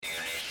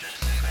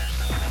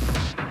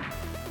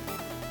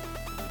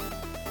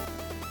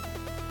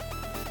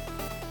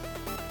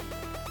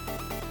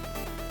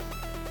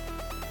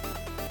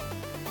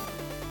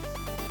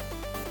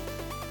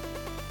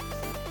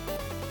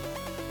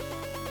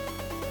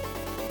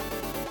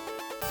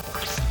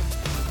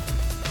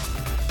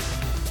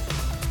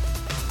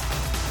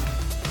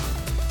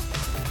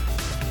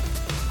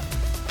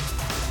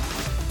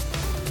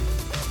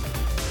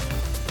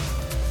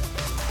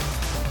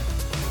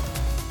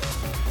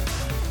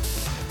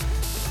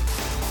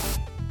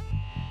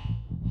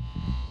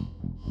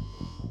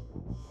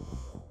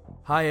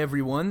Hi,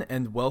 everyone,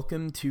 and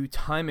welcome to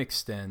Time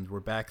Extend. We're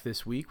back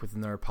this week with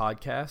another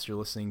podcast. You're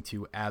listening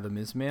to Adam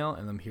Ismail,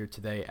 and I'm here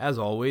today, as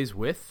always,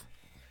 with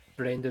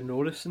Brendan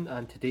Norrison,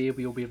 and today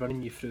we'll be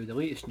running you through the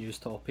latest news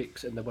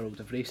topics in the world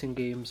of racing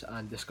games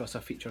and discuss a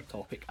featured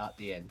topic at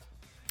the end.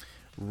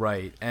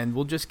 Right, and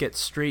we'll just get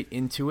straight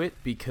into it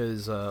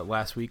because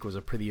last week was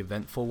a pretty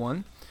eventful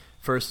one.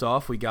 First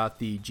off, we got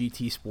the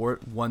GT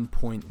Sport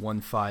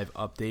 1.15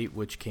 update,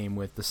 which came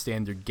with the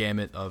standard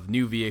gamut of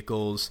new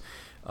vehicles,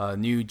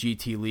 new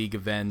GT League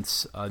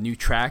events, new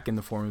track in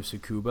the form of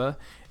Tsukuba,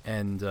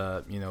 and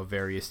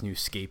various new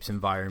scapes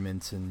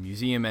environments and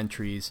museum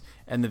entries,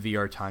 and the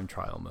VR time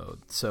trial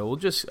mode. So we'll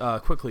just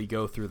quickly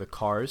go through the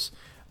cars.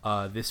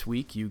 This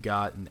week you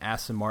got an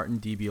Aston Martin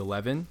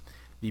DB11,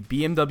 the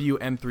BMW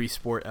M3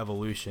 Sport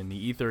Evolution,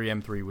 the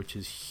E30 M3, which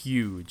is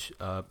huge.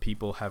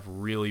 People have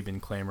really been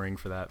clamoring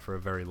for that for a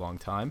very long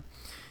time.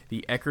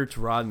 The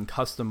Eckertz Rod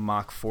Custom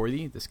Mach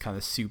 40, this kind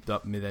of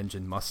souped-up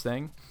mid-engine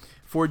Mustang.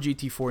 Ford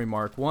GT40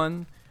 Mark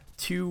 1,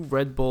 two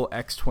Red Bull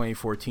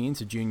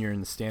X2014s, a junior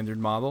and the standard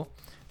model,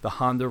 the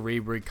Honda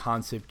Raybrig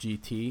Concept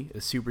GT,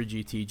 a Super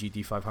GT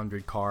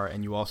GT500 car,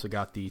 and you also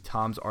got the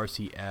Tom's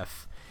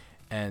RCF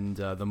and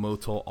the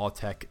Motul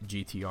Autech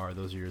GTR.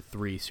 Those are your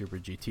three Super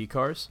GT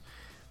cars.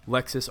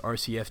 Lexus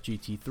RCF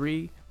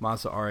GT3,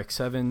 Mazda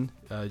RX-7,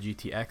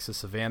 GTX, the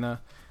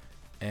Savannah,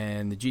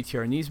 and the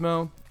GTR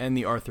Nismo, and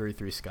the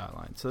R33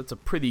 Skyline. So that's a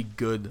pretty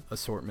good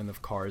assortment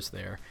of cars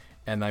there.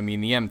 And I mean,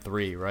 the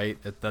M3, right?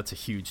 That's a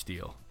huge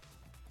deal.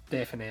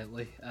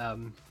 Definitely.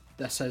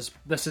 This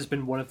has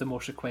been one of the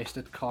most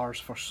requested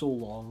cars for so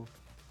long,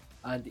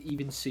 and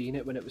even seeing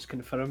it when it was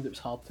confirmed, it was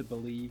hard to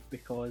believe,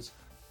 because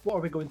what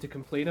are we going to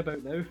complain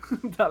about now?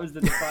 That was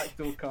the de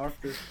facto car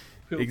to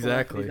pull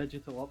exactly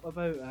digital up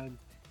about, and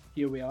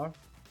here we are.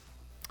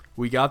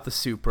 We got the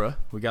Supra,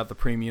 we got the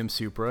premium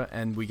Supra,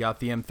 and we got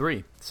the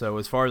M3. So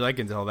as far as I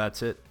can tell,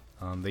 that's it.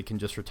 They can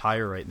just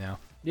retire right now.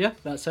 Yeah,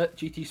 that's it.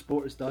 GT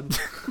Sport is done.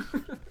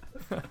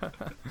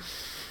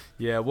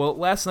 Yeah, well,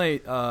 last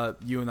night,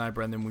 you and I,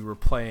 Brendan, we were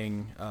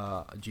playing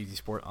GT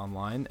Sport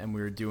online, and we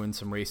were doing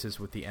some races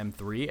with the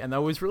M3, and I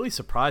was really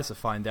surprised to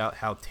find out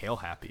how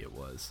tail-happy it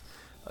was.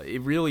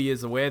 It really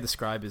is, the way I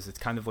describe it is it's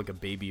kind of like a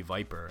baby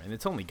Viper, and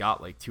it's only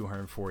got like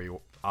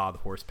 240-odd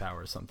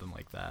horsepower or something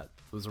like that.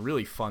 It was a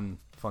really fun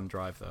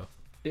drive, though.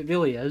 It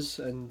really is,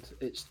 and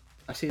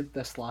I said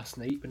this last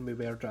night when we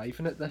were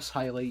driving it, this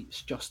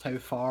highlights just how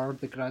far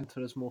the Gran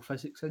Turismo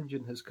physics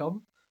engine has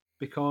come,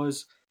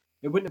 because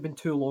it wouldn't have been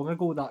too long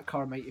ago that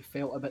car might have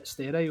felt a bit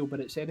sterile, but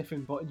it's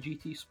anything but in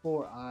GT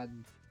Sport,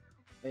 and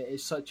it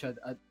is such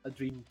a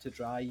dream to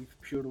drive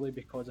purely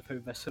because of how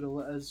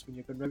visceral it is. When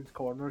you're going round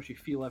corners, you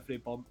feel every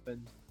bump,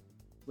 and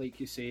like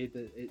you said,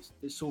 it's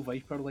so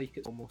Viper-like,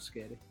 it's almost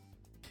scary.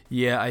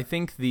 Yeah, I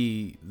think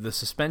the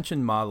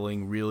suspension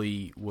modeling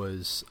really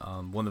was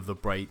one of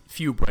the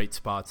few bright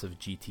spots of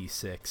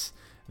GT6.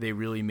 They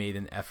really made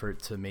an effort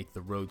to make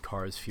the road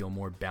cars feel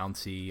more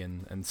bouncy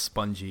and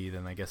spongy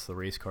than I guess the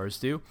race cars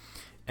do.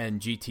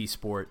 And GT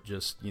Sport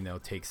just,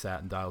 takes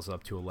that and dials it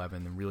up to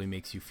 11 and really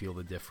makes you feel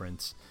the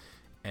difference.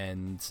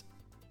 And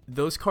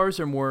those cars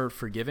are more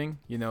forgiving,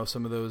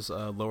 some of those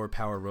lower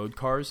power road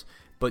cars,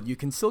 but you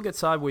can still get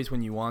sideways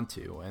when you want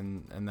to.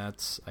 And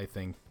that's, I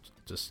think,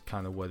 just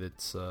kind of what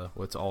it's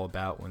all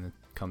about when it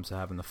comes to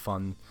having a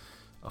fun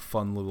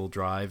little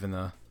drive in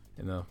a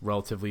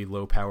relatively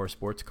low power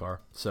sports car.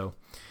 So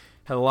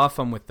had a lot of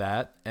fun with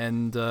that.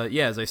 And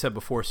as I said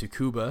before,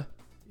 Tsukuba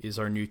is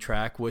our new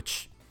track,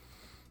 which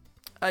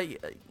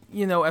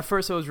at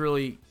first I was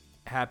really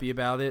happy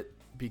about it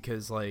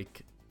because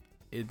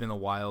it'd been a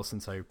while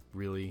since I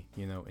really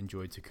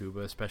enjoyed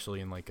Tsukuba, especially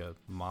in like a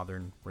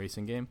modern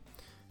racing game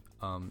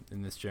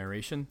in this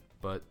generation.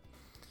 But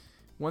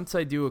once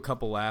I do a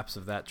couple laps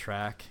of that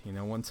track,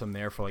 once I'm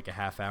there for like a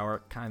half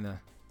hour, kind of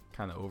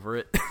over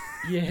it.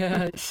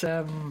 Yeah,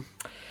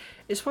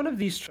 it's one of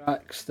these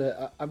tracks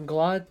that I'm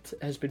glad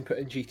has been put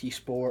in GT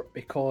Sport,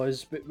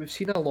 because we've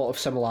seen a lot of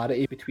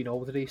similarity between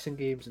all the racing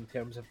games in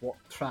terms of what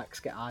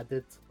tracks get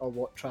added or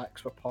what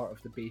tracks were part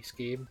of the base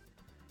game.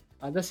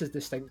 And this is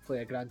distinctly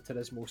a Gran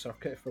Turismo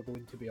circuit, if we're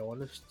going to be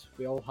honest.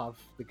 We all have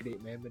the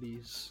great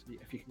memories,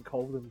 if you can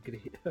call them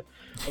great,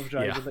 of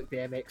driving like the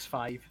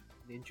MX-5,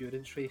 the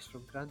endurance race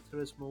from Gran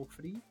Turismo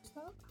 3. Is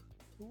that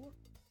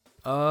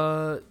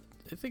 4?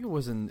 I think it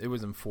was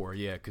in 4,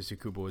 yeah, because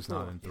Tsukuba was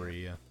not in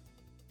 3, yeah.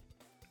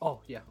 Oh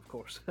yeah, of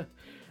course.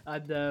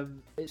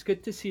 And it's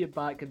good to see it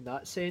back in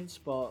that sense.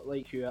 But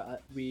like you,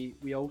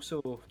 we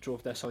also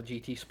drove this on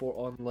GT Sport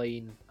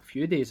Online a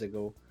few days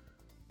ago,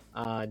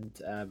 and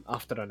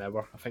after an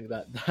hour, I think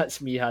that's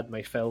me had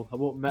my fill. I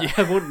won't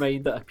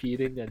mind it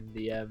appearing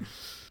in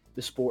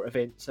the sport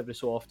events every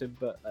so often,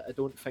 but I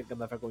don't think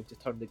I'm ever going to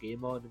turn the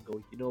game on and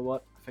go, you know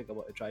what, I think I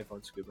want to drive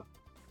on Scuba.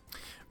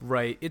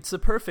 Right, it's the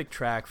perfect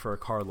track for a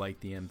car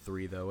like the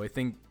M3, though. I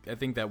think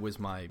that was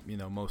my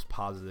most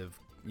positive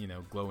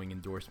glowing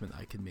endorsement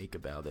I could make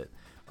about it.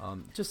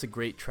 Just a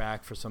great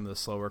track for some of the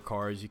slower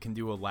cars. You can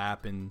do a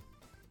lap in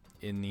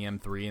the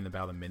M3 in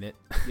about a minute.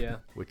 Yeah.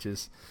 Which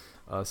is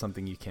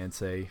something you can't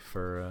say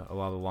for a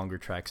lot of the longer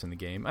tracks in the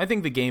game. I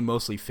think the game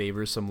mostly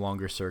favors some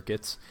longer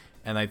circuits,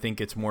 and I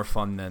think it's more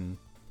fun than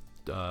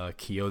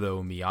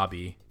Kyoto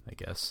Miyabi, I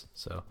guess.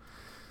 So,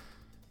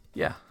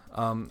 yeah,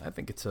 I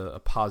think it's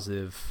a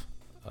positive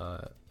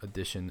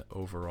addition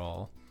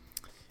overall.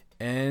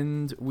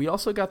 And we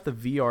also got the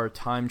VR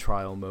time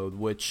trial mode,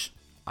 which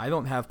I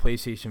don't have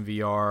PlayStation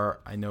VR.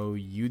 I know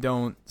you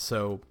don't,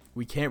 so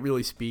we can't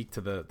really speak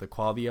to the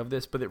quality of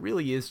this, but it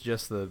really is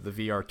just the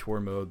VR tour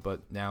mode,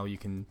 but now you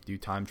can do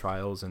time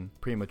trials and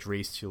pretty much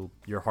race to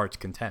your heart's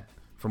content,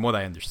 from what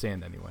I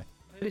understand anyway.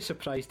 Very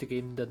surprised the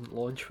game didn't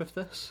launch with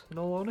this, in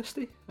all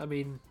honesty. I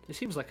mean, it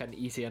seems like an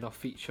easy enough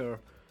feature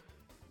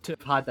to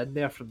have had in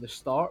there from the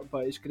start,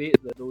 but it's great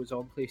that those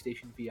on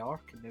PlayStation VR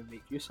can now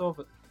make use of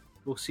it.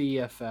 We'll see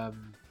if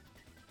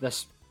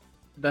this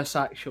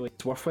actually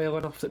is worthwhile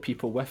enough that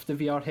people with the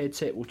VR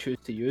headset will choose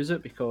to use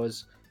it,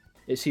 because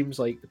it seems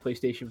like the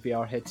PlayStation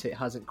VR headset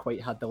hasn't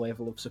quite had the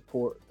level of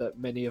support that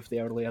many of the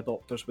early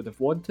adopters would have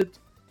wanted.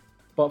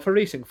 But for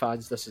racing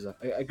fans, this is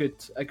a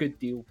good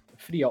deal. A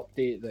free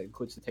update that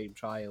includes the time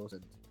trials,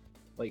 and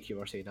like you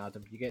were saying,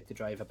 Adam, you get to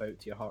drive about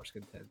to your heart's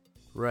content.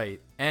 Right,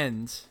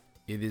 and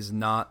it is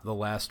not the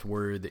last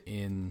word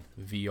in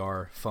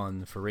VR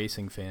fun for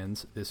racing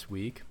fans this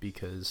week,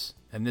 because,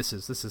 and this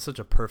is such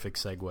a perfect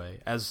segue.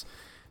 As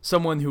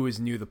someone who is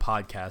new to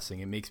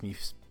podcasting, it makes me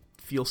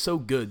feel so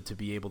good to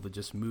be able to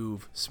just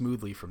move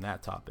smoothly from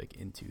that topic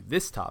into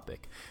this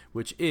topic,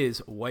 which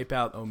is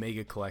Wipeout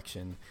Omega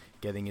Collection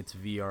getting its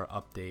VR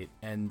update.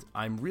 And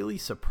I'm really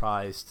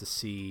surprised to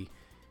see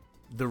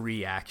the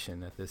reaction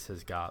that this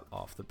has got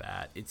off the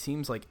bat. It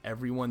seems like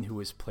everyone who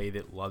has played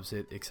it loves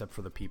it, except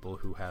for the people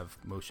who have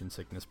motion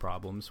sickness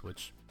problems,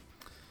 which,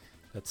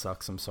 that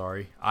sucks, I'm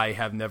sorry. I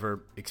have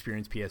never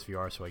experienced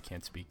PSVR, so I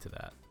can't speak to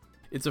that.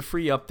 It's a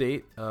free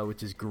update,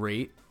 which is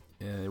great.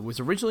 It was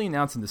originally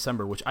announced in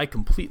December, which I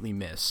completely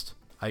missed.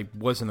 I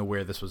wasn't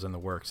aware this was in the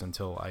works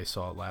until I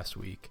saw it last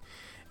week.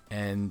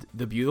 And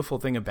the beautiful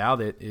thing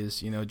about it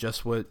is,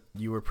 just what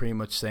you were pretty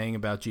much saying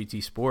about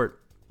GT Sport.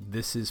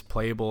 This is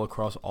playable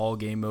across all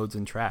game modes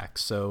and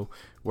tracks. So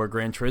where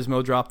Gran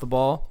Turismo dropped the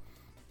ball,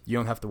 you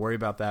don't have to worry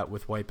about that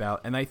with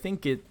Wipeout. And I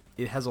think it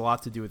has a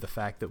lot to do with the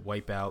fact that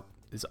Wipeout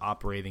is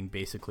operating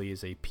basically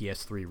as a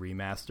PS3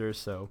 remaster.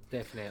 So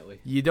definitely,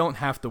 you don't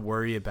have to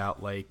worry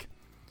about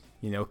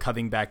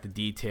cutting back the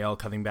detail,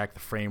 cutting back the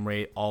frame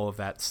rate, all of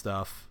that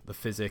stuff, the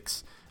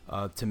physics,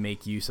 to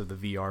make use of the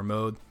VR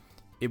mode.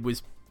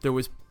 There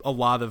was a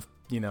lot of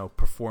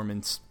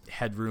performance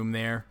headroom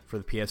there for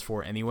the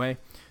PS4 anyway,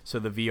 so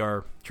the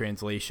VR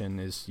translation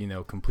is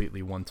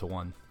completely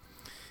one-to-one.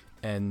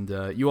 And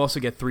you also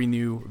get 3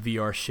 new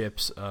VR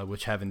ships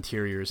which have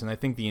interiors, and I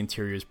think the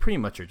interiors pretty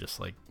much are just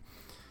like,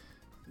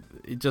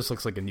 it just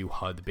looks like a new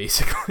HUD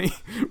basically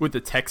with the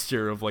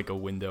texture of like a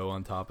window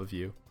on top of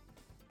you.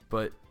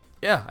 But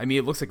yeah, I mean,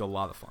 it looks like a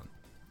lot of fun.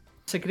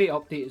 It's a great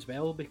update as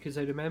well, because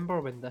I remember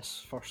when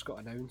this first got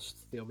announced,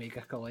 the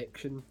Omega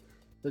Collection,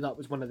 that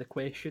was one of the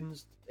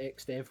questions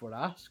XDev were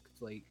asked,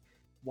 like,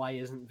 why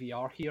isn't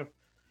VR here?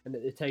 And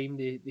at the time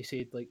they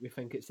said, like, we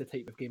think it's the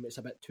type of game that's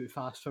a bit too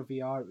fast for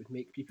VR, it would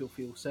make people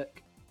feel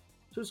sick.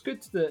 So it's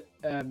good that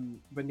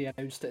when they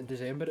announced it in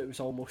December, it was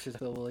almost as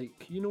if they were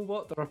like, you know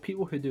what, there are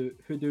people who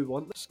do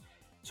want this,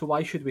 so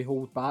why should we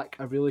hold back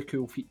a really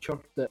cool feature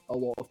that a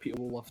lot of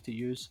people will love to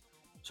use?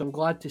 So I'm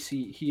glad to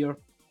see it here.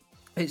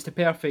 It's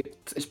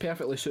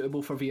perfectly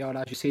suitable for VR,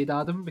 as you said,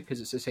 Adam, because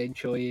it's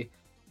essentially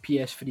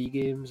PS3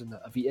 games and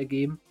a Vita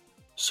game.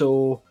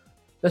 So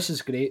this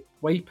is great.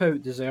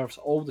 Wipeout deserves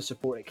all the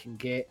support it can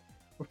get.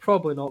 We're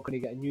probably not going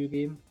to get a new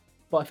game,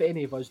 but if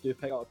any of us do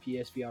pick up a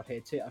PSVR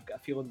headset, I've got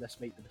a feeling this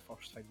might be the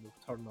first thing we'll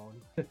turn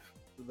on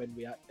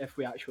if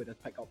we actually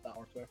did pick up that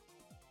hardware.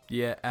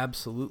 Yeah,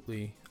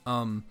 absolutely.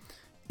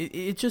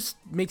 It just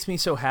makes me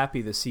so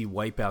happy to see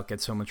Wipeout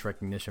get so much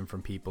recognition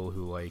from people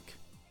who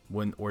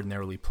wouldn't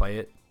ordinarily play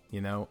it,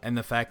 and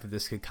the fact that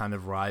this could kind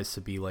of rise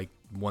to be like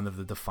one of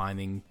the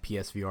defining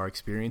PSVR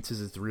experiences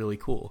is really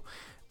cool.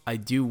 I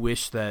do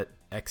wish that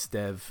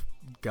XDev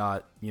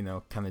got,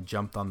 kind of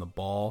jumped on the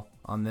ball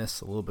on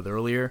this a little bit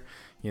earlier,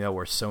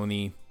 where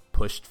Sony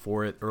pushed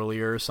for it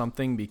earlier or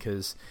something,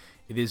 because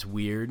it is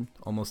weird,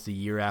 almost a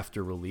year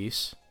after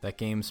release. That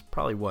game's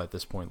probably, at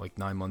this point, like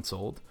 9 months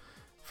old,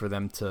 for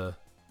them to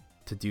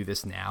do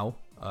this now.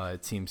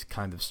 It seems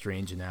kind of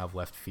strange and out of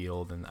left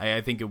field, and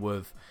I think it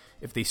would,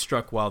 if they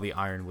struck while the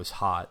iron was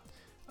hot,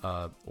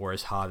 or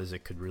as hot as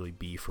it could really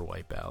be for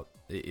Wipeout,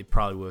 it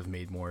probably would have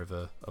made more of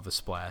a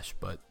splash.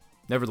 But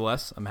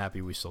nevertheless, I'm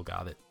happy we still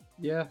got it.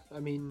 Yeah, I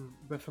mean,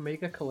 with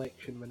Omega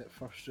Collection, when it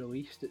first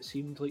released, it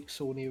seemed like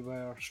Sony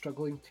were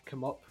struggling to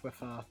come up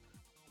with a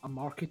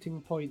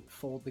marketing point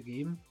for the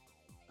game,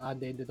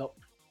 and ended up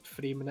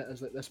framing it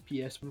as like this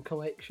PS1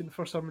 collection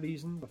for some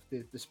reason,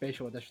 with the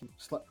special edition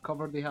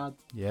slipcover they had.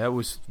 Yeah, it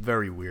was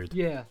very weird.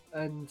 Yeah,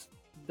 and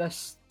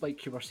this,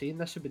 like you were saying,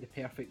 this would be the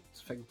perfect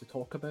thing to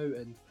talk about,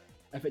 and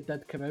if it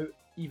did come out,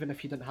 even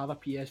if you didn't have a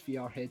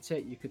PSVR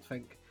headset, you could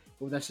think,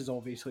 well, this is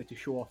obviously to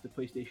show off the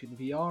PlayStation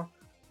VR,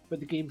 but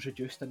the game's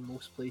reduced in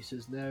most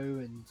places now,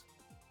 and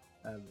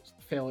it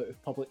fell out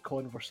of public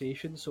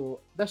conversation.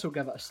 So this will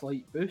give it a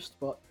slight boost,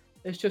 but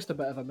it's just a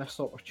bit of a missed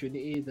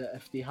opportunity that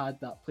if they had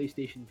that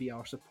PlayStation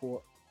VR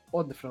support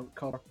on the front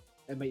cover,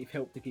 it might have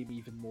helped the game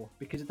even more,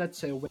 because it did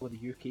sell well in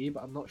the UK,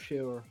 but I'm not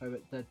sure how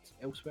it did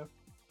elsewhere.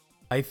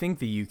 I think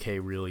the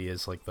UK really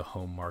is like the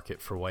home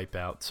market for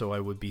Wipeout, so I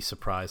would be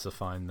surprised to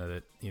find that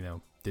it,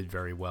 did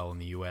very well in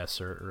the US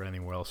or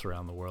anywhere else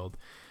around the world.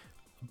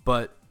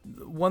 But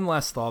one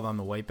last thought on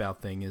the Wipeout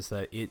thing is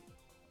that it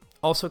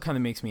also kind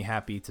of makes me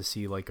happy to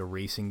see like a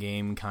racing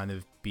game kind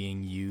of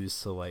being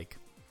used to like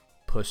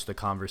push the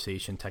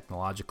conversation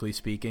technologically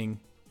speaking,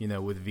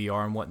 with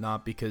VR and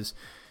whatnot, because,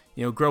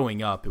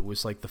 growing up, it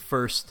was like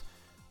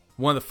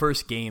one of the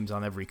first games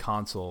on every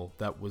console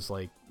that was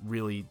like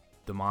really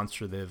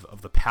demonstrative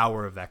of the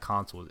power of that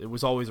console. It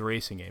was always a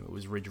racing game. It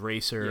was Ridge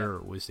Racer, or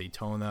it was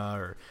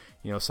Daytona,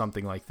 or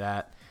something like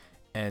that.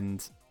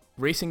 And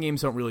racing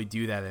games don't really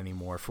do that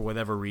anymore for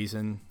whatever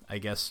reason. I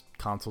guess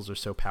consoles are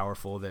so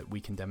powerful that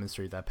we can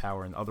demonstrate that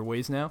power in other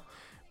ways now.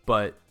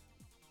 But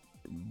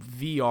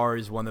VR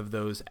is one of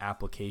those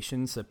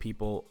applications that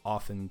people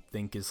often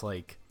think is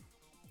like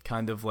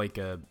kind of like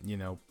a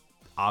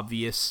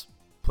obvious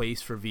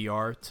place for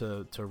VR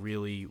to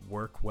really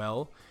work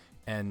well,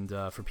 and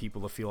for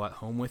people to feel at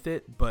home with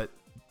it. But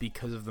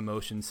because of the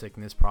motion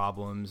sickness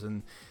problems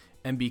and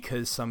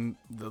because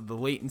the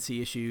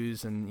latency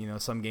issues,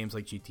 and some games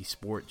like GT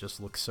Sport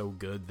just look so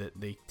good that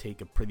they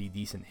take a pretty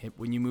decent hit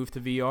when you move to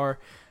VR,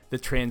 the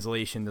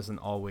translation doesn't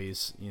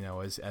always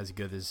as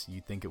good as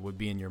you think it would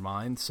be in your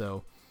mind.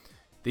 So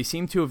they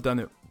seem to have done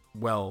it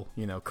well,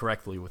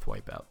 correctly with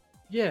Wipeout.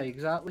 Yeah,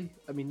 exactly.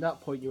 I mean,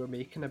 that point you were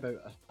making about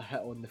a hit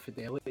on the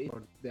fidelity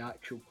or the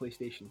actual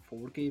PlayStation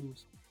 4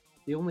 games,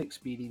 the only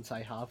experience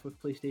I have with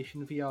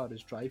PlayStation VR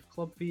is Drive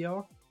Club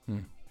VR.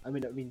 I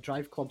mean,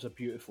 Drive Club's a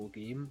beautiful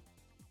game,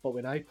 but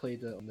when I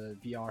played it on the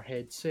VR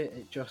headset,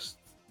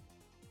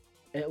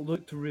 it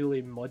looked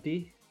really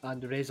muddy,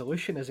 and the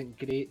resolution isn't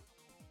great,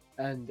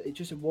 and it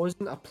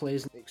wasn't a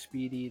pleasant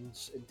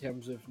experience in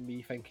terms of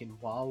me thinking,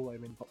 wow,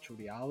 I'm in virtual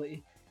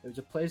reality. It was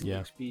a pleasant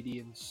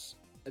experience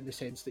in the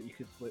sense that you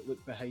could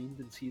look behind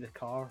and see the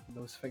car, and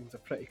those things are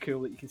pretty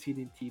cool, that you can see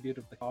the interior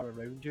of the car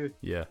around you.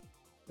 Yeah.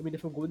 I mean,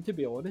 if I'm going to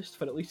be honest,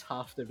 for at least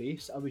half the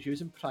race, I was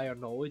using prior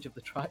knowledge of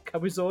the track I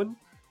was on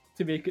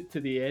to make it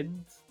to the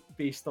end,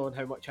 based on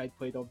how much I'd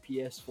played on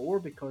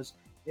PS4, because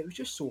it was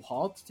just so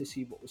hard to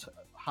see what was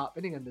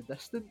happening in the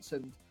distance,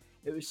 and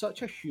it was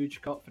such a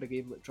huge cut for a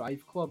game like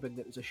Drive Club, and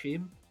it was a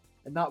shame.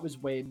 And that was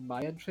when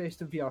my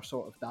interest in VR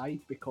sort of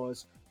died,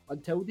 because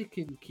until they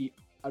can keep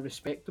a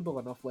respectable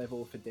enough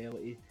level of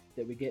fidelity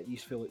that we get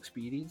these full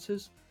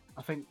experiences,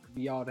 I think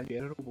VR in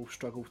general will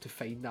struggle to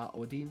find that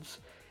audience.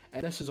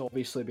 And this is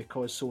obviously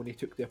because Sony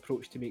took the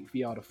approach to make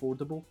VR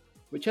affordable,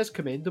 which is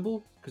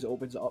commendable because it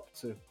opens it up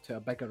to a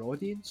bigger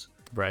audience.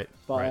 Right.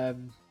 But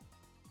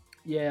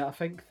yeah, I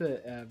think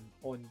that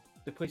on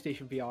the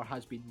PlayStation VR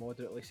has been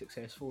moderately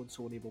successful, and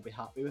Sony will be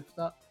happy with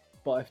that.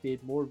 But if they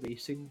had more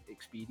racing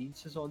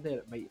experiences on there,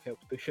 it might have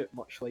helped push it,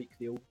 much like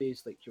the old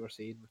days, like you were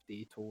saying with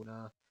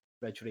Daytona,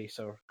 Ridge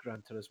Racer,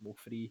 Gran Turismo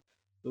 3,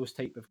 those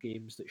type of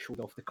games that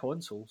showed off the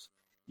consoles.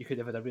 You could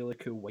have had a really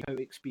cool Wipeout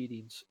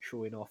experience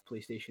showing off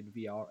PlayStation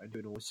VR, and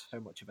who knows how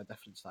much of a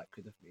difference that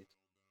could have made.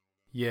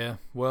 Yeah,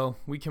 well,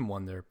 we can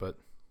wonder, but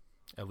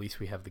at least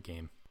we have the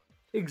game.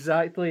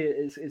 Exactly,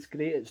 it's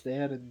great, it's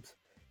there, and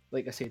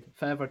like I said,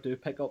 if I ever do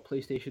pick up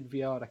PlayStation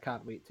VR, I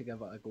can't wait to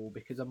give it a go,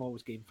 because I'm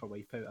always game for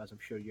Wipeout, as I'm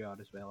sure you are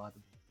as well,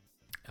 Adam.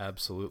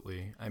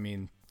 Absolutely. I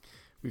mean,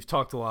 we've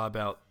talked a lot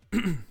about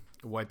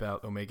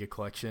Wipeout Omega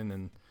Collection,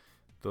 and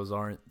those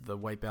aren't the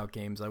Wipeout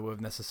games I would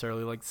have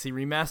necessarily liked to see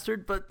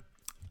remastered, but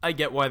I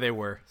get why they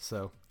were,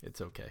 so it's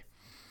okay.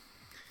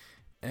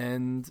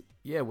 And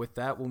yeah, with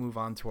that, we'll move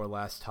on to our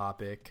last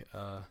topic.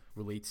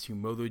 Relates to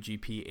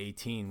MotoGP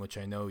 18, which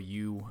I know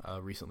you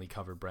recently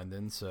covered,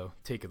 Brendan, so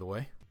take it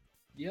away.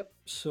 Yep,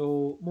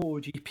 so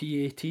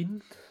MotoGP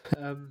 18,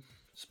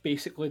 it's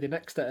basically the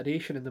next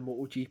iteration in the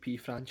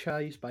MotoGP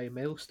franchise by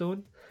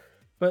Milestone,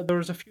 but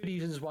there's a few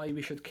reasons why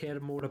we should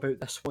care more about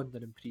this one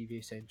than in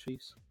previous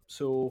entries.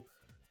 So,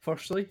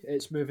 firstly,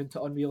 it's moving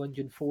to Unreal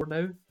Engine 4 now,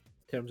 in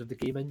terms of the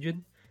game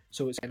engine,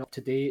 so it's getting up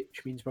to date,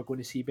 which means we're going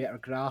to see better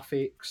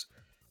graphics,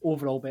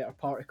 overall better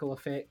particle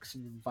effects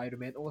and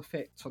environmental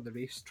effects on the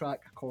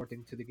racetrack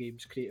according to the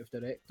game's creative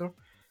director,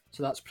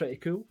 so that's pretty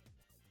cool.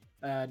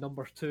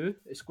 Number 2,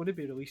 it's going to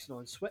be releasing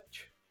on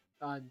Switch,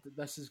 and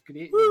this is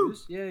great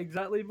news. Yeah,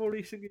 exactly, more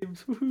racing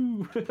games.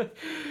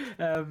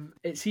 Woohoo!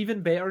 It's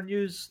even better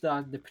news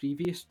than the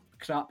previous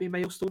crappy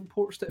Milestone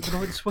ports that have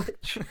been on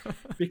Switch,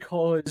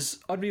 because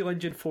Unreal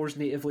Engine 4 is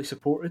natively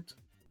supported.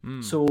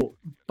 So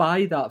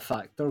by that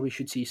factor, we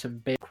should see some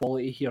better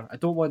quality here. I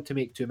don't want to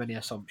make too many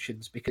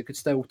assumptions, because it could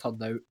still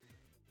turn out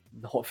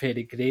not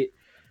very great,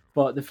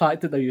 but the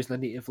fact that they're using a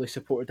natively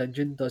supported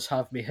engine does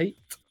have me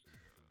hyped.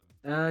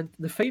 And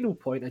the final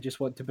point I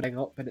just want to bring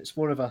up, and it's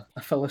more of a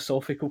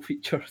philosophical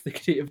feature the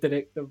creative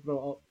director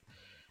brought up,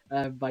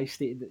 by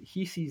stating that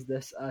he sees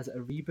this as a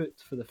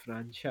reboot for the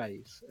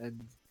franchise.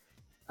 And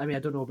I mean, I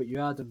don't know about you,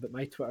 Adam, but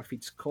my Twitter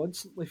feed's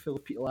constantly full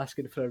of people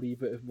asking for a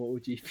reboot of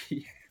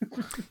MotoGP.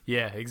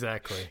 Yeah,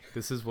 exactly.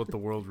 This is what the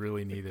world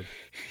really needed.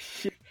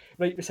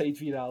 Right beside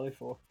V-Rally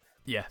 4.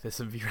 Yeah, this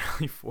is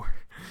V-Rally 4.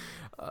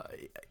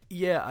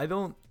 Yeah,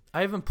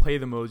 I haven't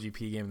played the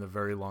MotoGP game in a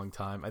very long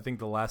time. I think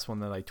the last one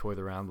that I toyed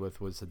around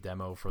with was a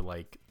demo for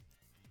like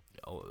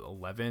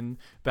 11,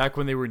 back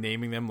when they were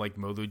naming them like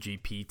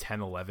MotoGP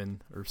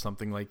 1011 or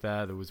something like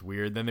that. It was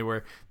weird. Then they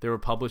were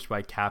published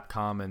by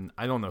Capcom, and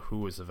I don't know who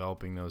was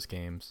developing those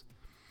games.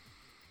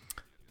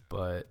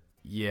 But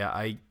yeah,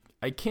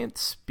 I can't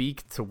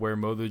speak to where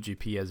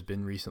MotoGP has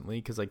been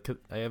recently because I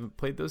haven't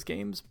played those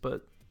games.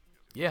 But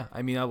yeah,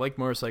 I mean, I like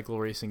motorcycle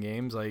racing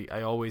games.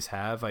 I always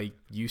have. I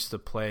used to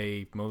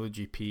play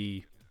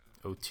MotoGP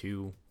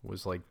 02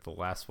 was like the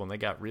last one I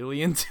got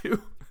really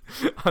into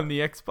on the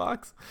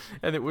Xbox,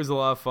 and it was a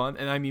lot of fun.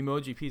 And I mean,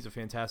 MotoGP is a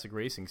fantastic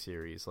racing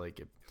series.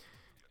 Like,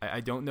 I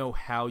don't know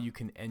how you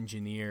can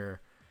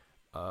engineer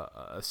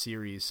a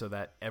series so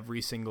that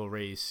every single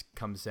race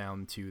comes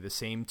down to the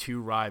same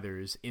two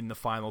riders in the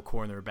final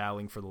corner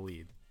battling for the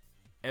lead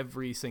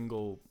every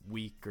single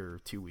week or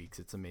 2 weeks.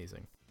 It's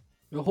amazing.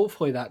 Well,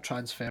 hopefully that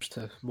transfers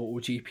to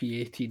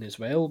MotoGP 18 as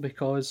well,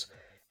 because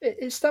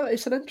it's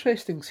an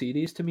interesting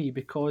series to me,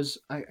 because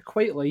I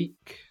quite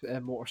like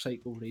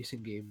motorcycle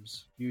racing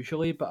games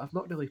usually, but I've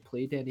not really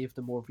played any of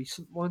the more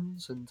recent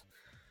ones. And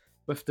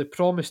with the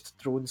promised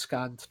drone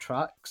scanned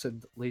tracks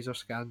and laser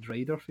scanned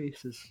rider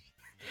faces,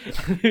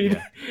 I mean,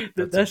 Yeah,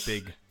 that's a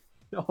big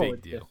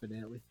deal.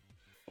 Definitely.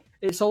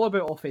 It's all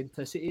about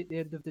authenticity at the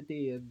end of the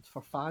day, and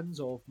for fans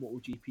of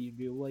MotoGP in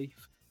real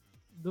life,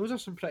 those are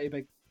some pretty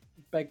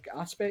big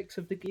aspects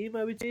of the game,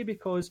 I would say,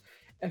 because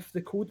if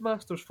the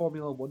Codemasters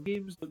Formula 1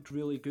 games looked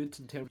really good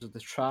in terms of the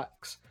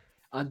tracks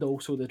and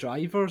also the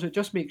drivers, it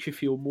just makes you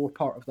feel more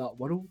part of that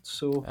world.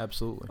 So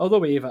Absolutely. although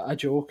we have a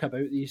joke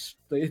about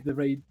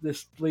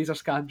this laser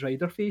scanned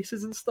rider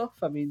faces and stuff,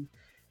 I mean,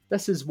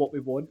 this is what we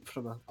want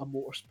from a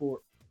motorsport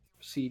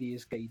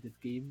series guided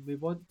game. We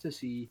want to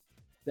see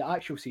the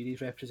actual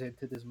series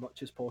represented as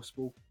much as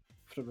possible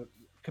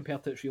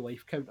compared to its real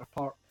life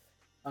counterpart.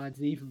 And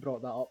they even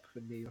brought that up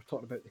when they were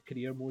talking about the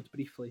career mode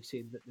briefly,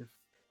 saying that they've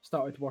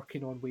started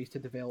working on ways to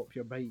develop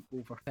your bike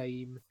over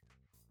time.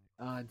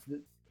 And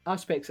the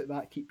aspects like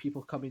that keep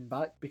people coming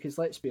back, because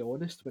let's be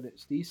honest, when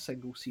it's these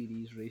single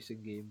series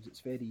racing games, it's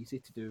very easy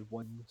to do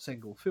one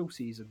single full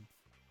season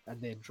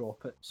and then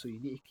drop it. So you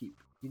need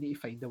to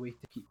find a way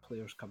to keep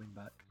players coming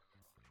back.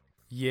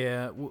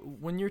 Yeah,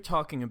 when you're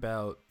talking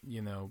about,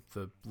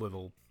 the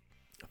little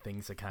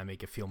things that kind of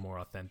make it feel more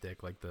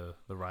authentic, like the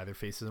rider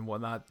faces and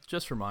whatnot,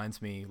 just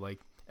reminds me, like,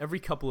 every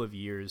couple of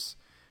years,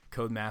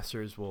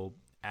 Codemasters will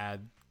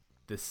add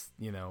this,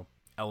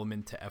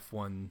 element to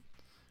F1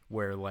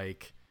 where,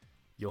 like,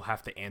 you'll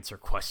have to answer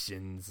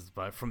questions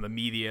from the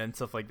media and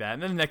stuff like that.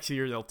 And then the next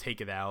year they'll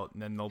take it out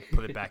and then they'll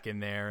put it back in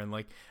there. And,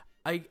 like,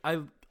 I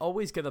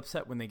always get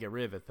upset when they get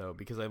rid of it, though,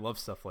 because I love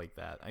stuff like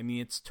that. I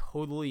mean, it's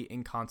totally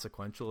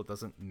inconsequential. It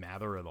doesn't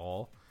matter at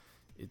all.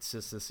 It's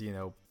just this,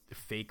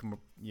 fake,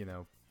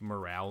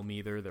 morale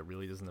meter that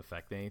really doesn't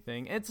affect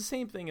anything. And it's the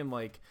same thing in,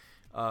 like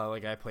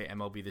I play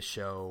MLB The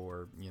Show,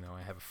 or,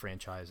 I have a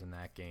franchise in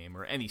that game,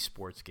 or any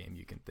sports game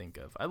you can think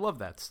of. I love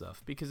that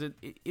stuff because it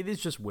is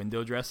just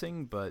window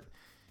dressing, but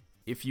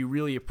if you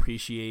really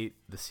appreciate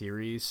the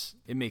series,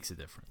 it makes a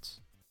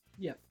difference.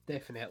 Yeah,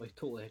 definitely.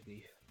 Totally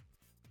agree.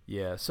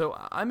 Yeah, so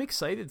I'm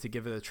excited to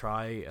give it a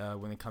try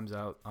when it comes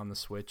out on the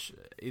Switch.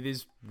 It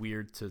is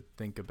weird to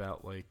think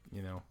about, like,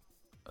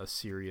 a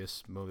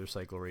serious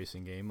motorcycle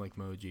racing game like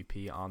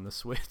MotoGP on the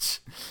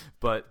Switch,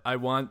 but I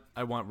want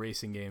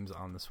racing games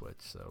on the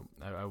Switch, so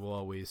I will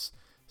always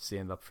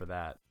stand up for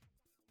that.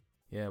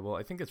 Yeah, well,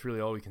 I think that's really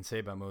all we can say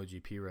about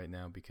MotoGP right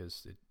now,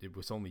 because it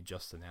was only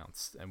just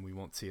announced and we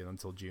won't see it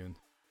until June.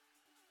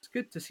 It's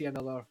good to see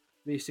another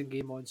racing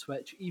game on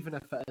Switch, even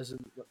if it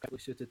isn't really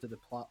suited to the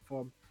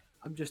platform.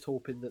 I'm just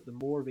hoping that the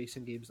more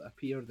racing games that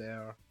appear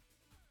there,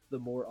 the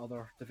more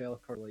other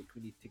developer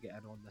we need to get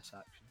in on this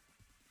action.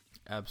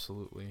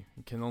 Absolutely.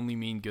 It can only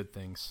mean good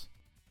things.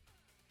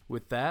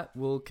 With that,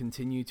 we'll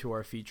continue to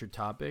our featured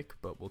topic,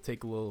 but we'll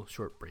take a little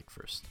short break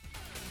first.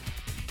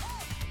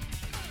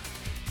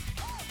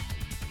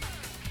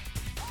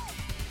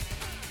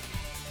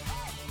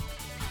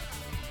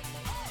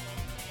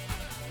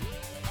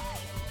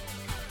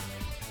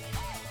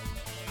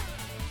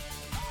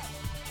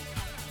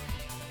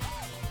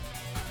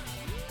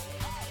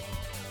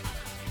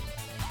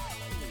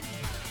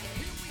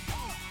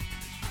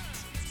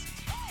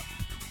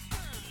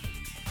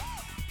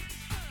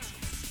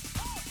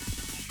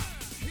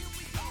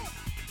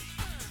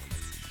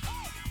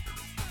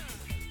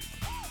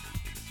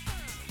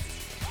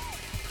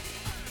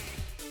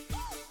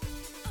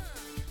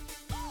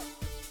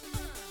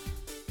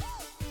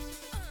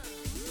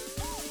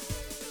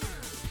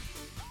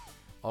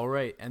 All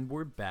right, and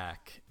we're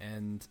back,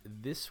 and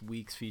this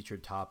week's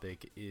featured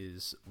topic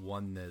is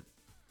one that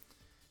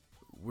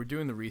we're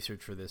doing the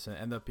research for this, and it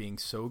ended up being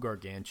so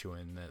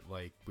gargantuan that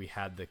like we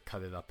had to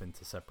cut it up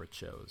into separate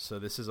shows. So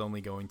this is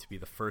only going to be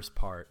the first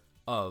part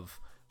of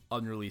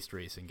unreleased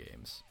racing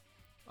games,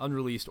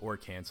 unreleased or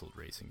canceled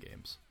racing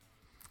games.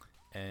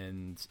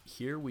 And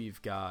here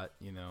we've got,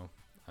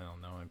 I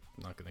don't know, I'm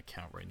not going to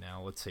count right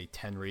now. Let's say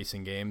 10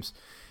 racing games,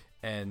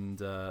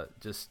 and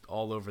just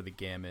all over the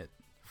gamut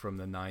from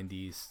the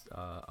 90s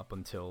up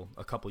until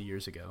a couple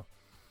years ago.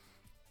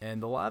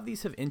 And a lot of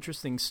these have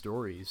interesting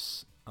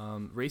stories.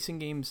 Racing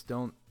games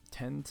don't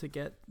tend to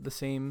get the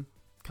same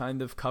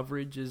kind of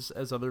coverage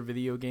as other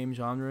video game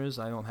genres.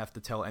 I don't have to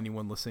tell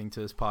anyone listening to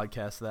this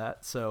podcast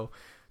that. So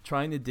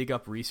trying to dig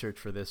up research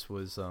for this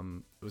was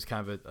kind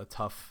of a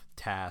tough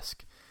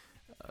task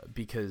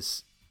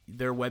because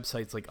there are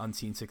websites like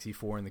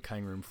Unseen64 and the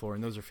Cutting Room Floor,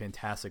 and those are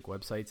fantastic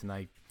websites, and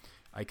I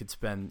could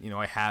spend,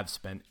 I have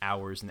spent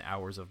hours and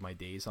hours of my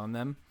days on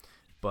them,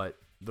 but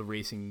the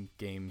racing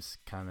games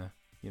kind of,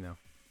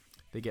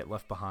 they get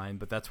left behind,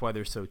 but that's why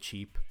they're so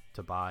cheap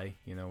to buy,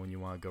 when you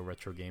want to go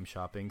retro game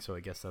shopping. So I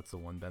guess that's the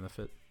one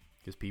benefit,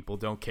 because people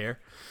don't care.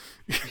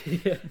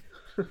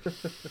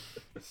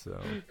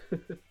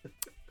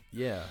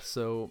 Yeah.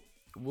 So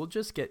we'll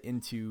just get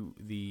into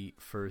the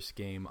first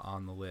game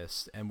on the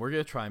list, and we're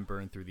going to try and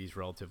burn through these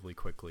relatively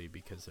quickly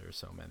because there are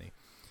so many.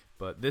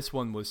 But this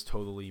one was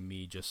totally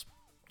me just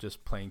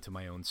playing to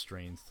my own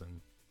strengths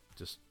and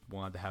just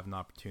wanted to have an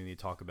opportunity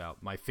to talk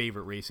about my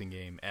favorite racing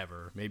game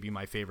ever, maybe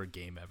my favorite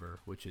game ever,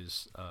 which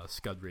is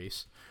Scud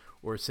Race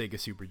or Sega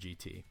Super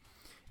GT.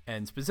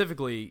 And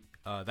specifically,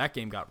 that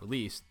game got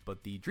released,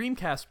 but the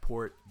Dreamcast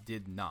port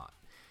did not.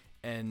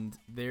 And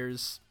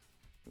there's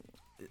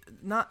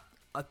not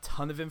a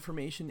ton of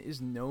information is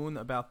known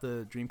about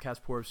the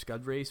Dreamcast port of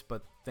Scud Race,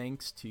 but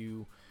thanks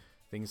to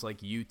things like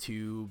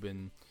YouTube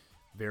and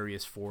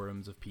various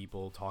forums of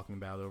people talking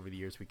about it over the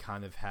years, we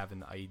kind of have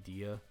an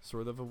idea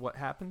sort of what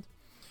happened.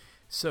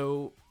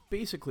 So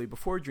basically,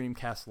 before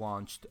Dreamcast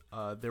launched,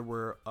 there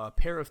were a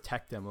pair of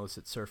tech demos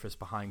that surfaced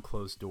behind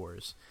closed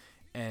doors,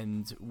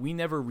 and we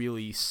never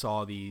really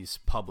saw these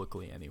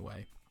publicly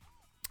anyway.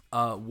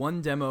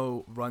 One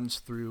demo runs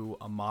through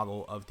a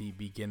model of the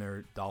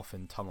beginner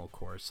Dolphin Tunnel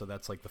course, so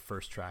that's like the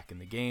first track in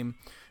the game,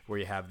 where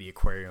you have the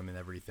aquarium and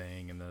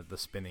everything, and the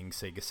spinning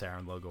Sega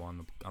Saturn logo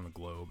on the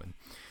globe,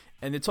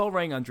 and it's all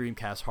running on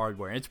Dreamcast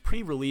hardware, and it's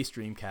pre-released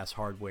Dreamcast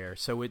hardware,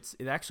 so it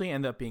actually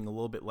ended up being a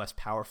little bit less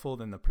powerful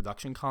than the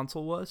production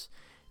console was.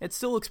 It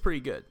still looks pretty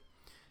good.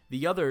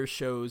 The other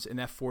shows an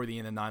F40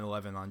 and a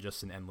 911 on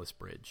just an endless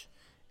bridge,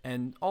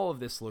 and all of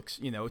this looks,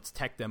 it's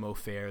tech demo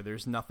fare.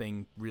 There's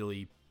nothing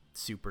really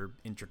super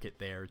intricate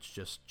there. It's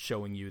just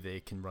showing you they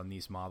can run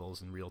these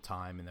models in real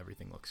time, and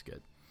everything looks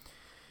good.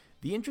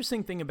 The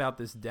interesting thing about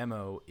this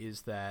demo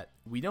is that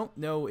we don't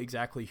know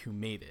exactly who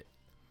made it,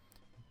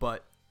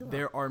 but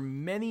there are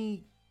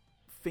many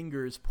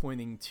fingers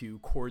pointing to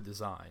core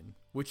design,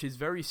 which is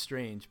very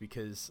strange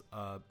because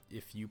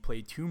if you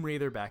played Tomb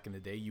Raider back in the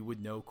day, you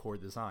would know core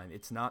design.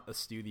 It's not a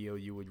studio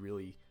you would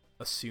really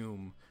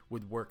assume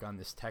would work on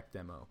this tech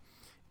demo.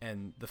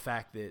 And the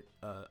fact that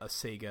a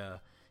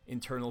Sega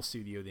internal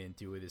studio didn't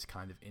do it is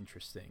kind of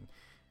interesting.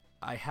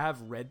 I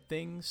have read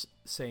things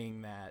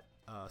saying that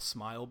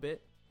Smilebit,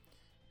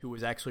 who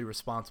was actually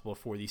responsible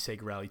for the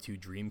Sega Rally 2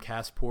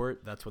 Dreamcast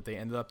port, that's what they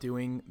ended up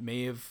doing,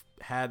 may have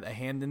had a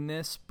hand in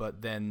this,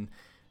 but then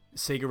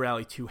Sega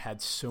Rally 2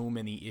 had so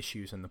many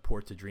issues in the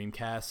port to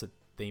Dreamcast that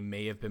they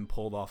may have been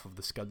pulled off of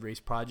the Scud Race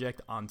project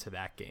onto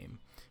that game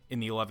in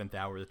the 11th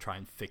hour to try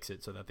and fix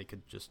it so that they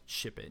could just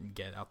ship it and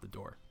get it out the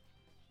door.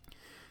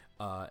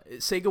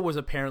 Sega was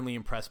apparently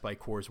impressed by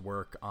Core's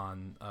work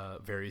on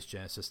various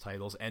Genesis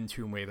titles and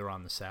Tomb Raider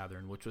on the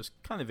Saturn, which was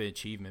kind of an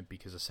achievement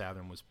because the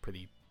Saturn was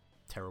pretty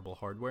terrible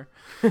hardware,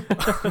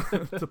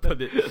 to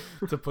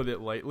put it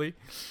lightly.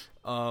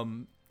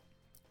 And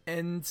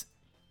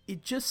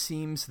it just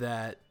seems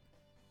that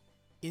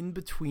in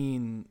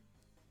between,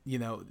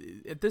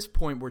 at this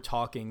point we're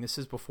talking, this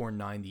is before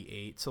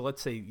 98, so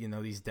let's say,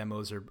 these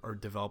demos are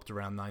developed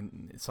around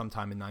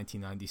sometime in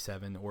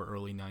 1997 or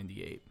early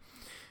 98.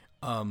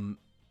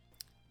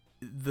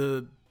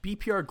 The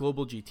BPR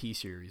Global GT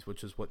series,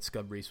 which is what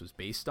Scud Race was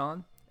based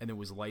on, and it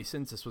was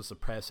licensed, this was the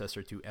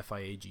predecessor to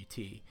FIA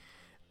GT.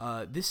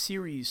 This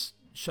series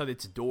shut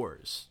its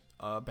doors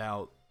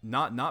about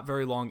not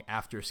very long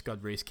after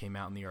Scud Race came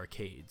out in the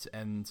arcades,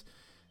 and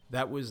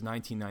that was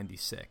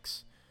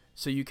 1996.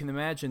 So you can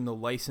imagine the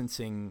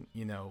licensing,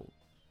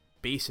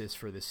 basis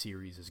for this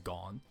series is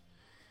gone.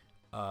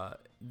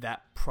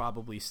 That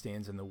probably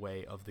stands in the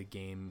way of the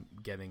game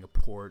getting a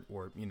port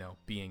or,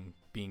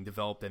 being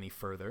developed any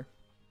further.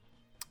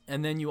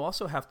 And then you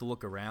also have to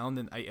look around,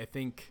 and I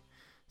think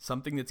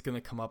something that's going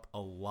to come up a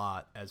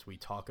lot as we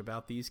talk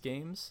about these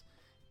games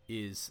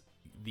is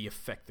the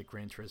effect that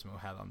Gran Turismo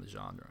had on the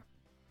genre.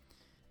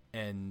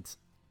 And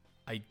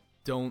I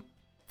don't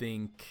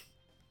think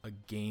a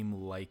game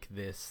like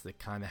this that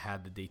kind of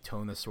had the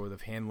Daytona sort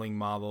of handling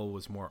model,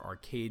 was more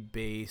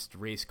arcade-based,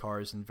 race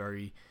cars and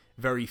very,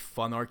 very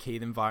fun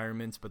arcade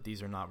environments, but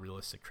these are not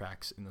realistic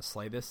tracks in the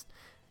slightest.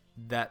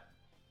 That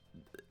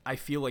I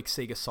feel like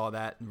Sega saw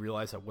that and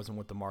realized that wasn't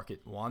what the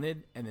market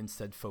wanted, and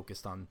instead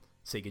focused on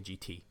Sega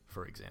GT,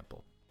 for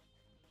example.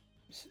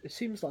 It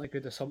seems like a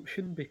good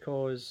assumption,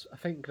 because I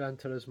think Gran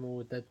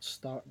Turismo did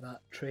start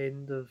that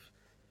trend of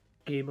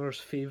gamers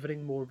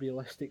favouring more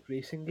realistic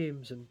racing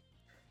games, and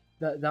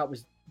that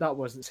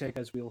wasn't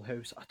Sega's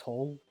wheelhouse at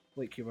all.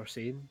 Like you were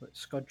saying, like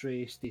Scud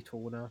Race,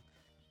 Daytona,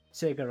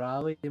 Sega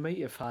Rally, they might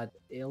have had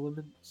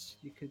elements,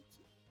 you could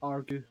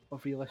argue,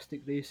 of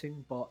realistic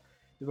racing, but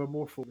they were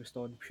more focused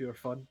on pure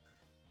fun.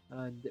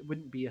 And it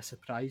wouldn't be a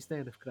surprise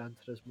then if Gran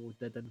Turismo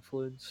did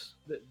influence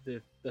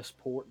this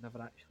port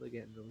never actually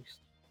getting released.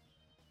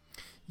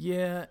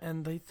 Yeah,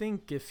 and I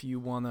think if you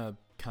want to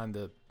kind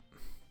of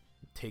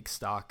take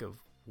stock of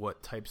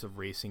what types of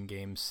racing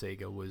games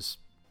Sega was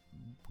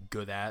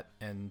good at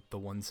and the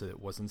ones that it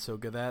wasn't so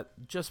good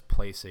at, just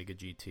play Sega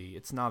GT.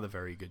 It's not a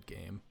very good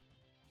game.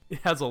 It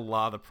has a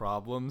lot of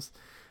problems.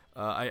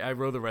 I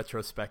wrote a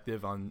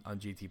retrospective on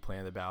GT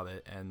Planet about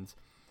it, and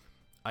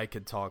I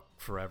could talk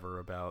forever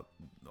about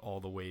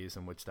all the ways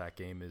in which that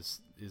game is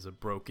a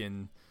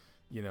broken,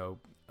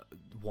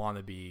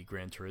 wannabe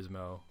Gran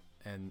Turismo.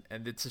 And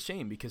it's a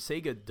shame, because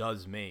Sega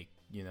does make,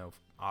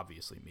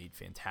 obviously made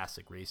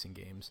fantastic racing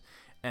games.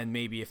 And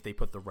maybe if they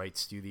put the right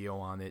studio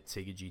on it,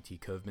 Sega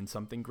GT could have been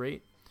something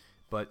great.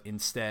 But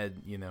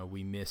instead,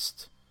 we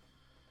missed...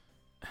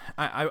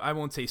 I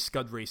won't say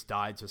Scud Race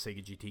died so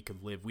Sega GT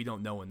could live. We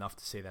don't know enough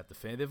to say that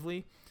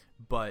definitively.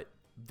 But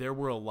there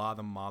were a lot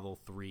of Model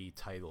 3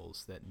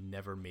 titles that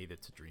never made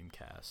it to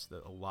Dreamcast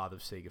that a lot of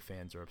Sega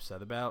fans are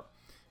upset about.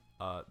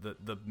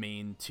 The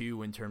main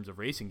two in terms of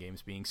racing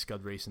games being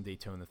Scud Race and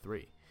Daytona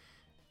 3.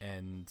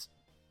 And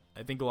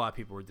I think a lot of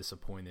people were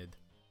disappointed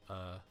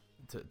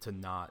to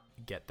not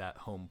get that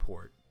home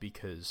port,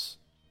 because,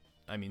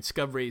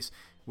 Scud Race,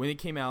 when it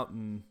came out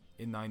in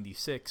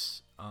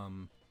 96,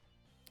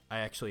 I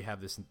actually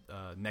have this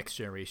Next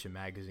Generation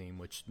magazine,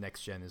 which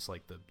Next Gen is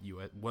like the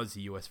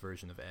US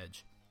version of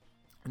Edge.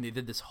 And they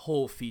did this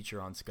whole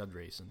feature on Scud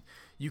Race, and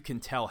you can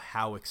tell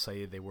how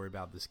excited they were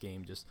about this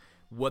game, just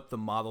what the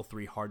Model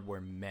 3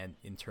 hardware meant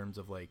in terms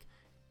of like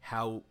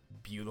how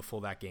beautiful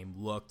that game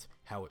looked,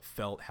 how it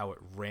felt, how it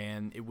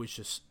ran. It was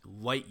just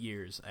light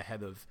years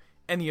ahead of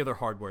any other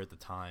hardware at the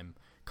time.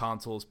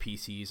 Consoles,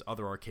 PCs,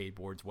 other arcade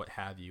boards, what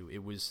have you.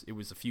 It was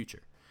the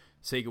future.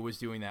 Sega was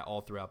doing that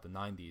all throughout the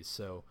 90s,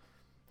 so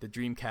the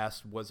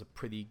Dreamcast was a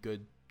pretty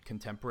good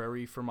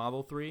contemporary for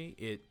Model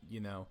 3.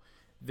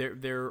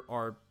 There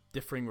are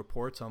differing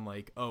reports on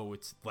like, oh,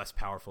 it's less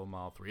powerful than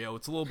Model 3. Oh,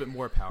 it's a little bit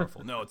more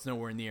powerful. No, it's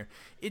nowhere near.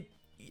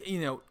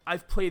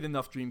 I've played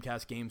enough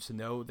Dreamcast games to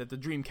know that the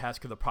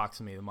Dreamcast could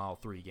approximate a Model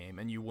 3 game,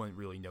 and you wouldn't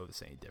really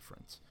notice any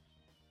difference.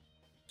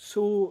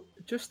 So,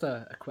 just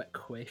a quick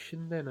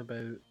question then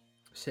about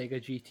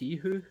Sega GT.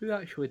 Who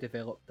actually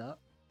developed that?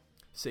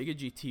 Sega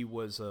GT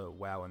was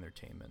WoW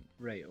Entertainment.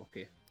 Right,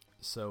 okay.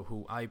 So,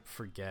 who I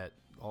forget,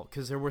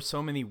 because there were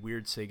so many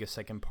weird Sega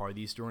second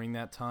parties during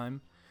that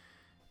time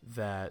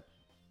that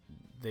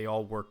they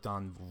all worked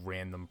on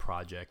random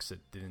projects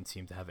that didn't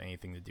seem to have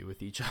anything to do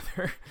with each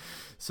other.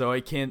 So I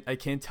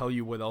can't tell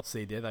you what else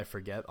they did. I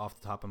forget off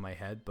the top of my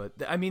head. But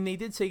they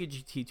did Sega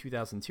GT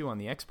 2002 on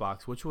the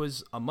Xbox, which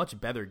was a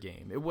much better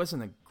game. It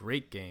wasn't a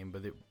great game,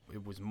 but it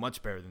was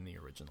much better than the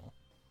original.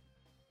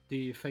 Do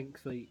you think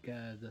like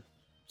the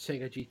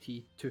Sega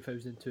GT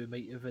 2002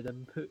 might have had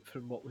input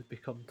from what would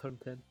become Turn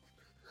 10?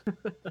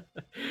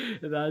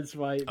 That's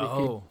why it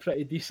became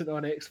pretty decent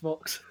on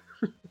Xbox.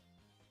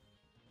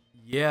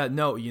 Yeah,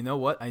 no, you know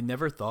what? I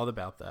never thought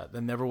about that.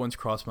 That never once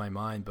crossed my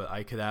mind, but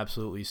I could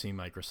absolutely see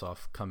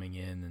Microsoft coming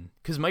in, and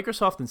because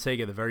Microsoft and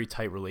Sega had a very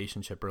tight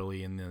relationship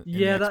early in the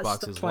Xbox's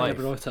that's why life.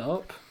 I brought it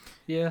up.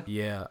 Yeah.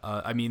 Yeah,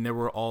 there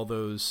were all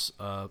those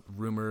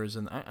rumors,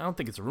 and I don't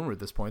think it's a rumor at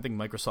this point. I think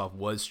Microsoft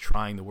was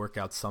trying to work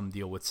out some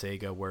deal with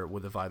Sega where it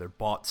would have either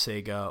bought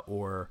Sega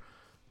or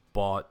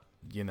bought,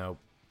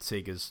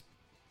 Sega's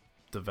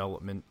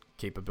development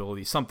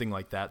capability, something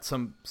like that.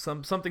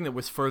 Something that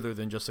was further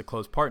than just a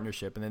close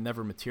partnership, and it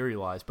never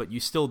materialized. But you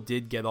still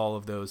did get all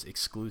of those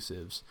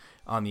exclusives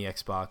on the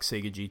Xbox: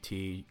 Sega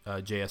GT,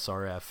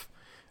 JSRF,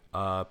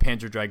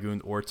 Panzer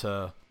Dragoon,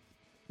 Orta.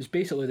 It's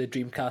basically the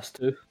Dreamcast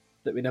 2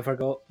 that we never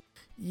got.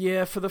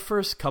 Yeah, for the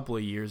first couple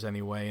of years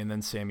anyway, and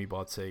then Sammy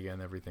bought Sega,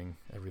 and everything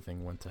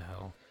went to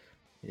hell.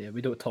 Yeah,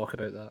 we don't talk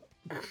about that.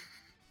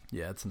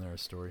 Yeah, it's another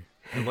story.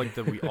 I like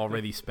that we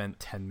already spent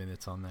 10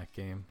 minutes on that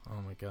game.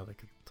 Oh my god, I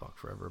could talk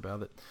forever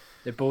about it.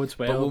 It bodes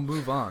well. But we'll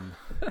move on.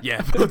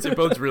 Yeah, it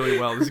bodes really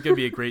well. This is gonna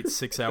be a great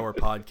 6-hour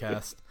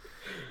podcast.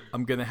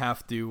 I'm gonna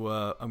have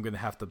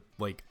to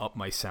like up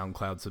my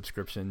SoundCloud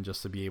subscription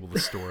just to be able to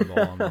store it all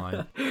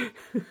online.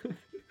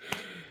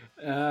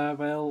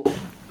 Well,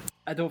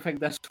 I don't think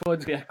this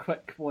one's gonna be a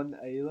quick one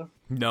either.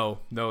 No,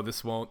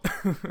 this won't.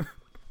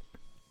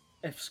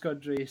 If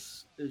Scud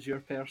Race is your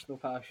personal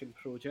passion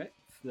project,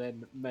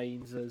 then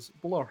mine's is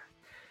Blur.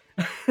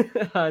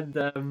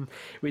 And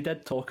we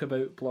did talk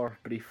about Blur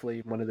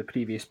briefly in one of the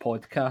previous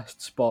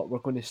podcasts, but we're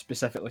going to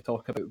specifically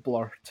talk about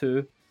Blur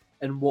 2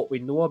 and what we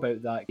know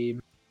about that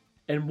game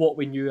in what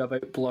we knew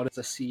about Blur as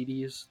a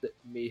series that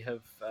may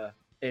have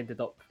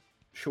ended up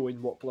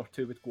showing what Blur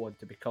 2 would go on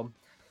to become.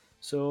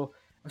 So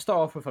I'll start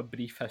off with a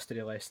brief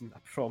history lesson. I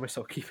promise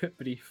I'll keep it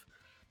brief.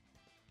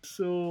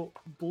 So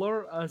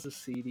Blur as a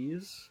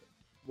series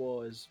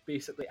was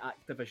basically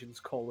Activision's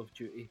Call of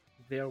Duty.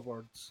 Their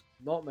words,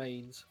 not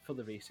mine, for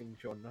the racing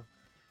genre.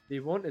 They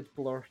wanted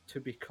Blur to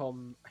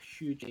become a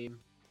huge game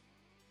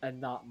in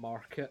that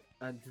market,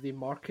 and they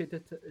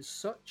marketed it as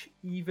such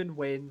even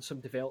when some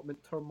development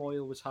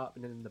turmoil was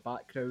happening in the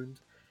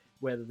background,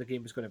 whether the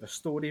game was going to have a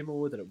story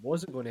mode or it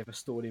wasn't going to have a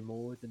story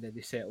mode, and then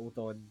they settled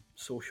on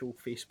social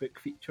Facebook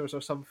features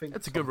or something.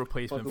 That's a good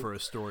replacement for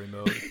a story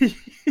mode.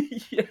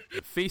 Yeah.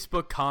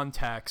 Facebook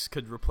contacts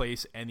could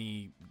replace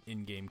any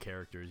in-game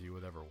characters you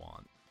would ever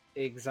want.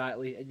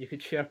 Exactly, and you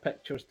could share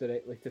pictures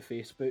directly to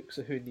Facebook,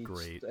 so who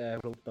needs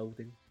world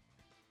building?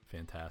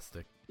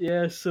 Fantastic.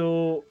 Yeah,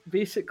 so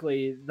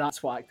basically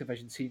that's what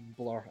Activision seen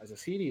Blur as a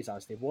series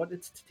as. They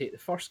wanted to take the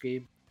first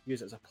game,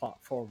 use it as a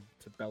platform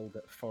to build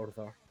it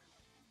further.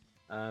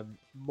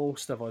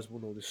 Most of us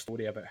will know the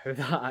story about how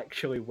that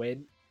actually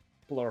went.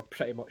 Blur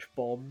pretty much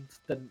bombed,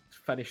 didn't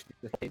finish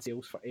the ticket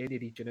sales for any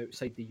region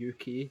outside the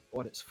UK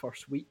on its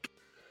first week.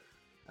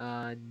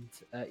 And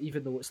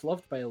even though it's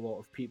loved by a lot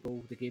of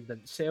people, the game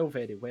didn't sell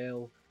very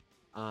well.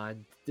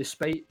 And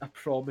despite a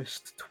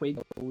promised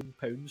 £20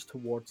 million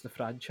towards the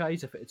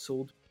franchise if it had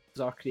sold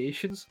Bizarre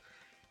Creations,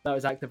 that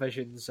was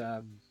Activision's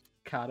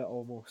carrot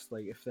almost.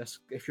 Like,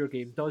 if your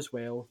game does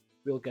well,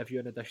 we'll give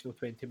you an additional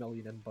 20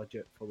 million in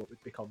budget for what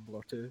would become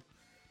Blur 2.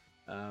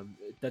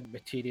 It didn't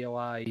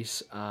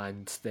materialise,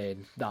 and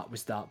then that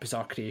was that.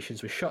 Bizarre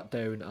Creations was shut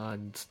down,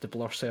 and the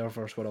Blur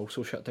servers were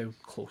also shut down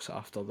close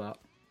after that.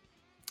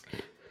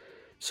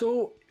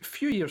 So, a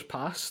few years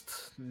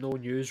passed, no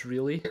news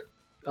really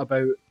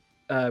about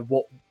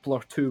what Blur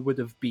 2 would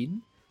have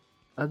been.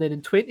 And then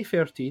in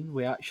 2013,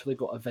 we actually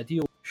got a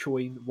video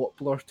showing what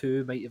Blur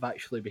 2 might have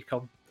actually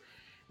become.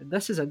 And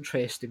this is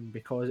interesting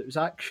because it was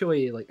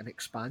actually like an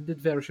expanded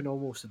version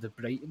almost of the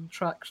Brighton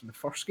tracks from the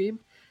first game,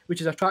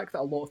 which is a track that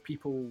a lot of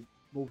people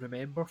will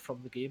remember from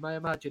the game, I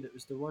imagine. It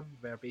was the one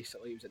where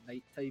basically it was at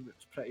night time, it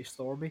was pretty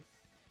stormy,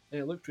 and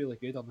it looked really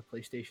good on the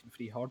PlayStation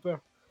 3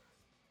 hardware.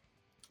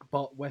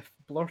 But with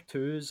Blur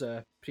 2's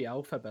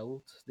pre-alpha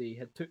build, they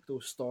had took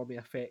those stormy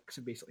effects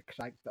and basically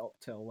cranked it up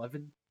to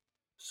 11.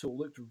 So it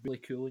looked really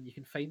cool, and you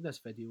can find this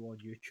video on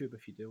YouTube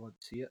if you do want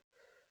to see it.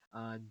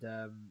 And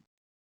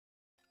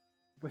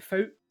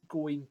without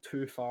going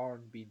too far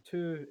and being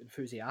too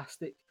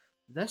enthusiastic,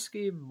 this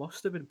game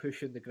must have been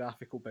pushing the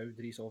graphical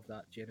boundaries of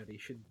that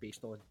generation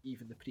based on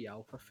even the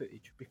pre-alpha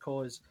footage,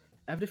 because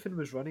everything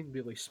was running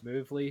really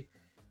smoothly.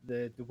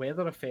 The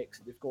weather effects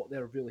that they've got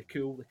there are really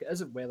cool. Like, it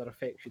isn't weather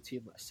effects you'd see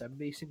in like a sim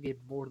racing game,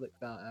 more like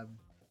that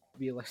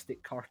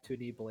realistic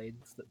cartoony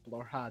blends that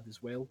Blur had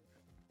as well.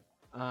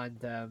 And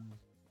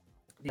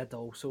they had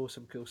also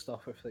some cool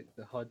stuff with like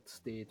the HUD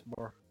stayed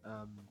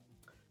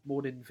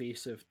more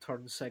invasive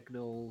turn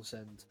signals,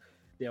 and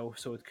they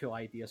also had cool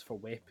ideas for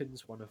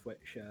weapons, one of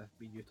which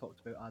me and you talked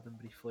about, Adam,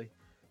 briefly,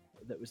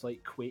 that was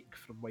like Quake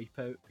from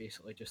Wipeout,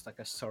 basically just like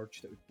a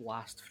surge that would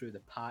blast through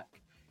the pack.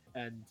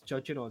 And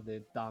judging on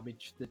the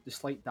damage, the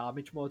slight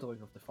damage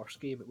modelling of the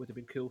first game, it would have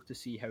been cool to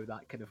see how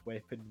that kind of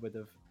weapon would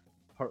have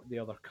hurt the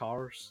other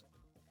cars.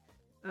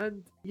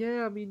 And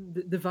yeah, I mean,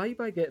 the vibe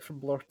I get from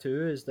Blur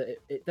 2 is that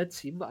it did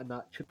seem like a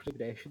natural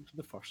progression from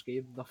the first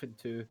game, nothing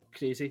too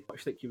crazy,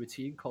 much like you would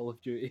see in Call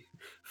of Duty,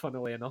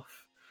 funnily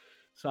enough.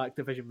 So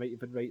Activision might have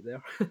been right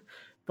there.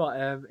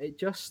 But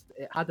it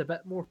had a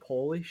bit more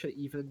polish,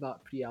 even in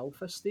that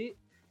pre-alpha state.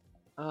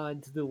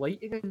 And the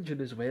lighting engine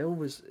as well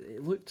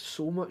it looked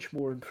so much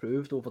more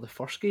improved over the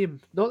first game.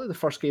 Not that the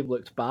first game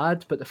looked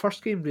bad, but the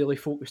first game really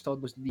focused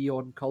on was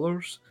neon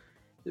colours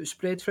that was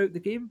spread throughout the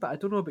game. But I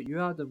don't know about you,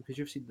 Adam, because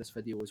you've seen this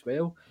video as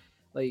well.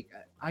 Like,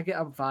 I get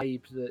a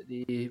vibe that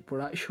they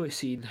were actually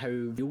seeing how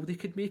real they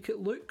could make it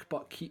look,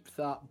 but keep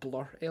that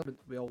blur element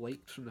we all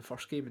liked from the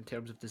first game in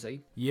terms of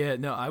design. Yeah,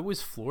 no, I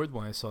was floored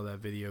when I saw that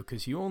video,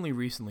 because you only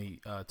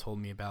recently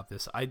told me about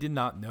this. I did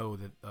not know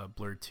that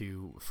Blur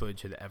 2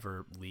 footage had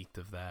ever leaked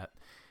of that.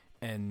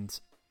 And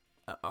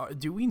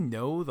do we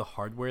know the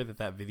hardware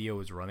that video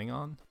was running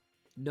on?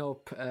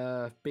 Nope.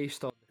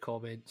 Based on the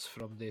comments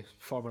from the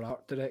former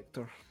art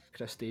director,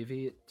 Chris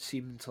Davey, it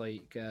seemed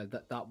like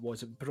that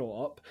wasn't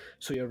brought up.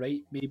 So you're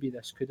right, maybe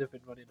this could have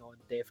been running on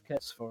dev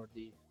kits for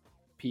the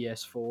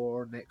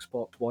PS4 and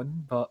Xbox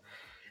One, but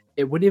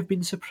it wouldn't have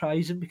been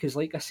surprising because,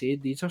 like I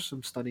said, these are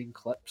some stunning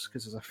clips,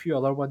 because there's a few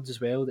other ones as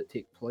well that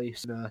take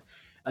place in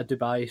a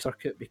Dubai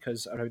circuit,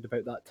 because around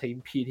about that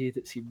time period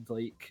it seemed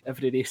like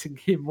every racing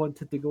game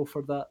wanted to go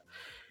for that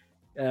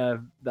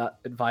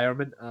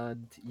environment.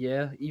 And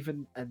yeah,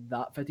 even in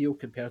that video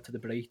compared to the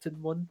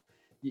Brighton one,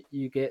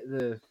 you get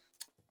the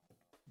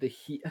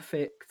heat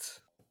effect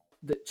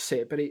that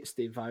separates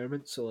the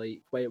environment. So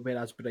like,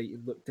 whereas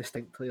Brighton looked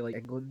distinctly like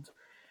England,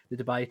 the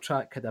Dubai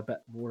track had a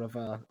bit more of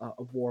a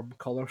warm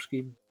colour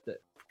scheme that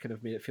kind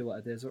of made it feel like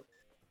a desert.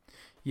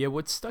 Yeah,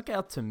 what stuck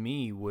out to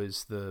me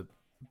was the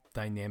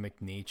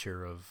dynamic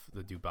nature of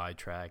the Dubai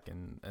track,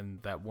 and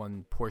that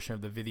one portion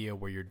of the video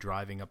where you're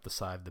driving up the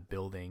side of the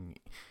building,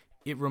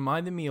 it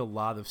reminded me a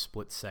lot of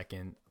Split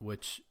Second,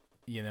 which,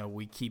 you know,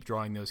 we keep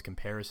drawing those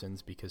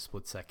comparisons because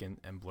Split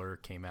Second and Blur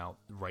came out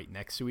right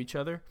next to each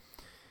other.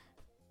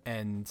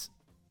 And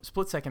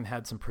Split Second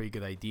had some pretty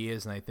good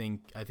ideas, and I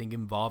think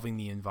involving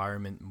the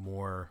environment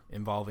more,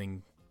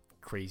 involving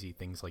crazy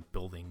things like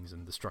buildings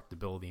and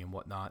destructibility and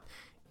whatnot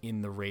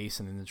in the race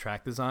and in the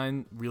track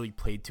design really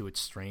played to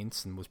its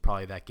strengths and was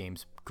probably that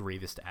game's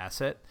greatest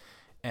asset.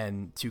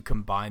 And to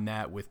combine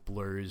that with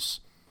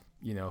Blur's,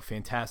 you know,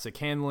 fantastic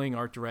handling,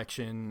 art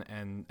direction,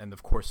 and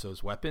of course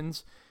those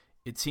weapons,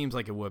 it seems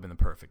like it would have been a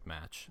perfect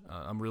match.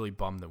 I'm really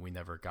bummed that we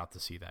never got to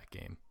see that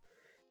game.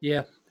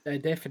 Yeah,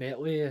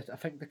 definitely. I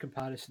think the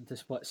comparison to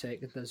Split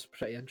Second is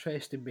pretty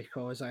interesting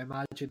because I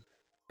imagine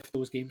if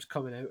those games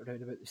coming out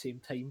around about the same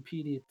time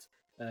period,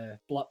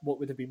 what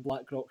would have been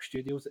Black Rock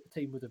Studios at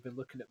the time would have been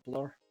looking at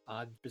Blur,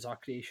 and Bizarre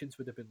Creations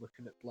would have been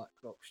looking at Black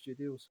Rock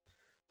Studios.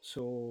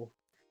 So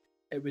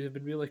it would have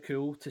been really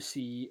cool to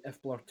see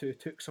if Blur 2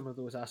 took some of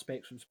those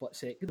aspects from Split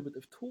Second that would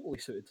have totally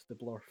suited the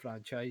Blur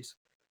franchise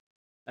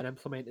and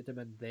implemented them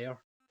in there.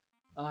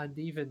 And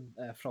even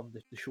from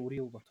the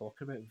showreel we're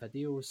talking about,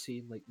 videos,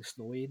 seeing like the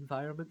snowy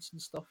environments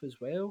and stuff as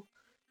well,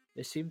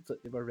 it seemed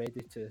like they were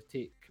ready to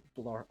take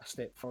Blur a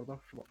step further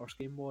from what the first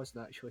game was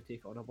and actually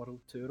take it on a world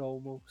tour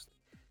almost.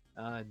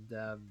 And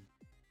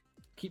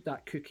keep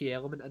that kooky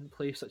element in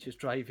place, such as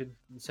driving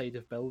inside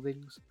of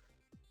buildings,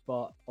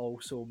 but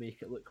also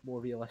make it look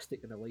more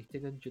realistic in a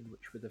lighting engine,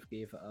 which would have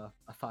gave it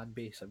a fan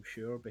base, I'm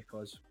sure,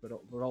 because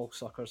we're all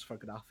suckers for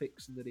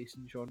graphics in the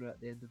racing genre at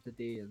the end of the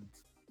day, and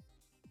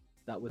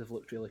that would have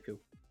looked really cool.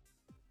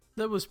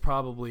 That was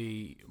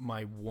probably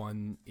my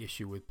one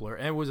issue with Blur,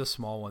 and it was a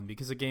small one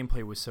because the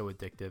gameplay was so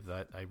addictive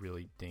that I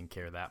really didn't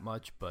care that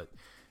much. But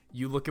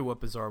you look at what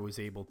Bizarre was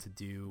able to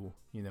do,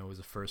 you know, as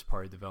a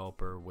first-party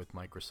developer with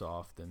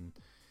Microsoft, and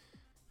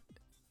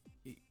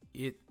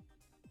it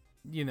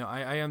you know,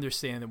 I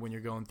understand that when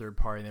you're going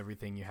third-party and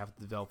everything, you have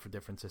to develop for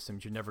different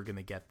systems. You're never going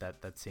to get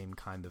that same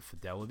kind of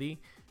fidelity.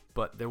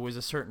 But there was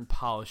a certain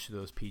polish to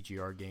those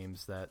PGR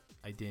games that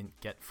I didn't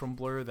get from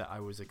Blur that I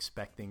was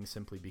expecting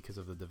simply because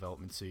of the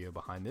development studio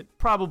behind it.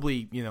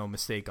 Probably, you know, a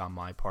mistake on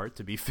my part,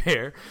 to be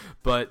fair,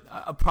 but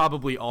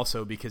probably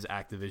also because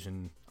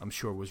Activision, I'm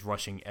sure, was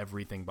rushing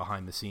everything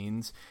behind the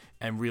scenes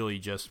and really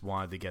just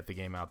wanted to get the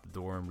game out the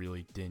door and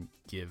really didn't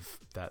give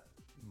that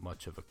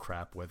much of a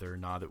crap whether or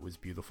not it was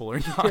beautiful or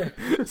not.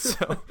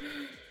 So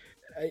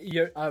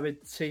I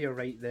would say you're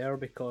right there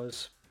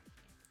because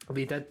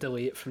we did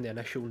delay it from the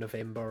initial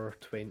November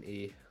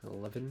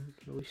 2011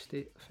 release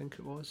date, I think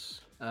it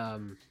was.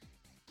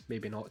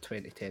 Maybe not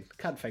 2010,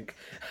 can't think.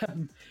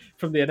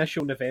 From the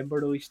initial November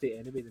release date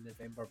anyway, the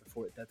November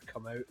before it did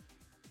come out.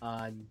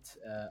 And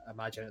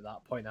imagine at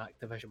that point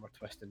Activision were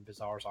twisting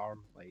Bizarre's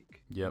arm,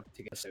 like, yep,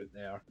 to get this out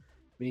there.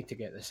 We need to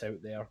get this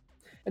out there.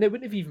 And it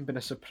wouldn't have even been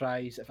a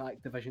surprise if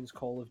Activision's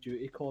Call of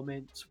Duty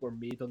comments were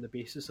made on the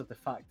basis of the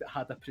fact that it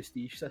had a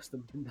prestige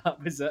system, and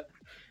that was it.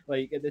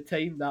 Like, at the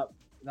time, that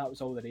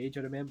was all the rage.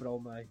 I remember all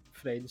my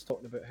friends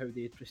talking about how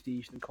they had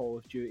prestige in Call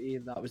of Duty,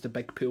 and that was the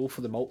big pull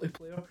for the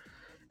multiplayer.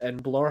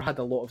 And Blur had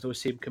a lot of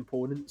those same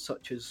components,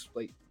 such as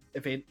like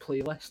event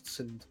playlists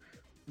and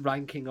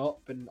ranking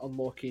up and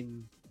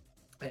unlocking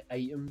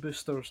item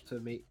boosters to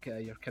make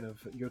your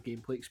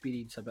gameplay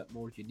experience a bit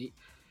more unique.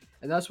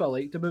 And that's what I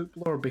liked about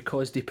Blur,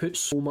 because they put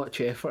so much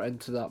effort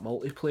into that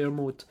multiplayer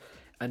mode,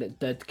 and it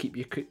did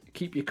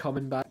keep you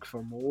coming back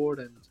for more.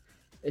 And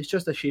it's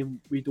just a shame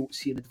we don't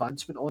see an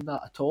advancement on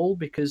that at all,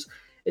 because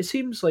it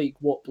seems like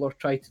what Blur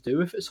tried to do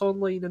with its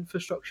online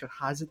infrastructure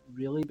hasn't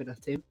really been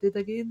attempted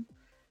again.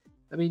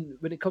 I mean,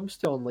 when it comes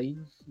to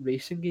online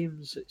racing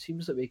games, it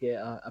seems that we get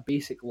a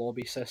basic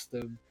lobby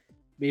system,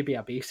 maybe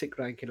a basic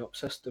ranking up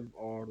system,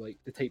 or like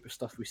the type of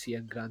stuff we see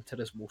in Gran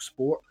Turismo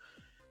Sport.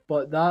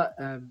 But that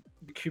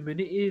the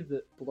community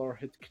that Blur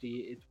had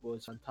created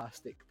was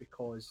fantastic,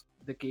 because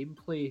the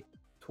gameplay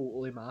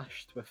totally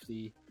mashed with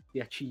the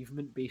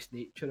achievement-based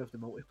nature of the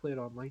multiplayer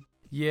online.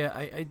 Yeah,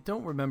 I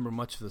don't remember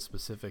much of the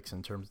specifics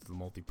in terms of the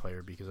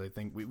multiplayer, because I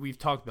think we've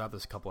talked about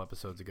this a couple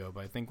episodes ago,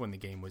 but I think when the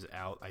game was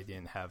out, I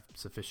didn't have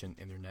sufficient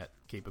internet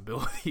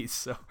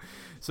capabilities,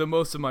 so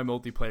most of my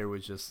multiplayer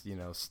was just, you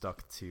know,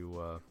 stuck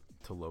to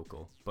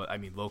local. But I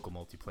mean, local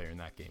multiplayer in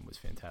that game was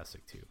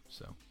fantastic too.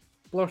 So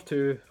Blur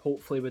 2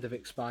 hopefully would have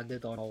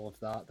expanded on all of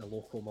that, the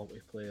local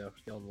multiplayer,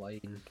 the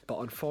online, but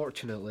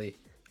unfortunately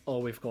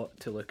all we've got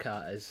to look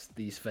at is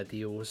these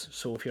videos.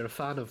 So if you're a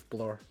fan of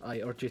Blur,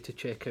 I urge you to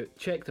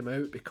check them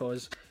out,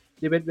 because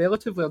they went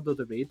relatively under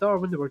the radar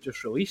when they were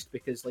just released,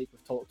 because like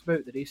we've talked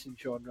about, the racing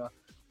genre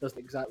doesn't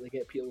exactly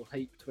get people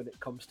hyped when it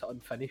comes to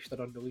unfinished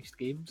or unreleased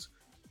games.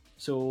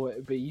 So it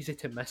would be easy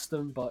to miss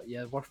them, but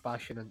yeah, worth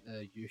bashing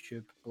into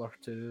YouTube, Blur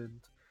 2, and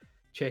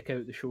check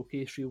out the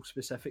showcase reel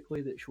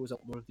specifically that shows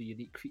up more of the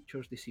unique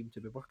features they seem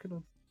to be working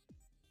on.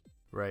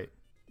 Right.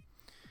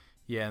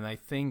 Yeah, and I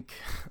think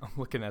I'm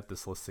looking at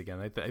this list again.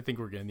 I think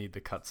we're going to need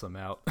to cut some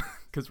out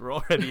because we're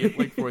already at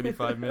like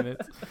 45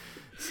 minutes.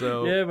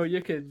 So yeah, well,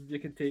 you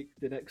can take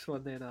the next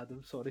one then,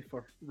 Adam. Sorry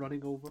for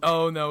running over.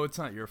 Oh no, it's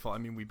not your fault. I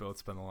mean, we both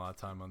spent a lot of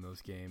time on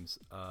those games.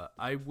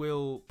 I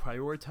will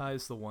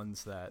prioritize the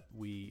ones that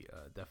we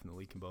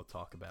definitely can both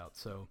talk about.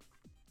 So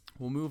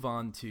we'll move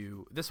on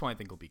to this one. I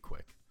think will be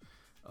quick.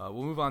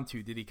 We'll move on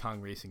to Diddy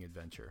Kong Racing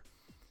Adventure.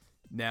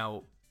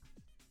 Now,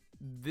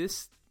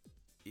 this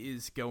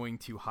is going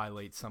to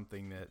highlight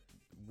something that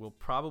we'll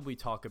probably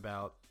talk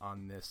about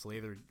on this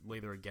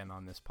later again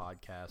on this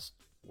podcast,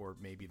 or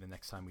maybe the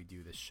next time we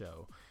do this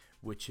show,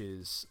 which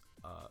is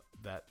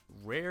that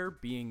Rare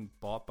being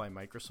bought by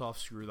Microsoft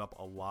screwed up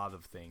a lot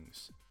of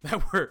things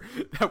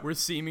that were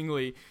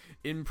seemingly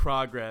in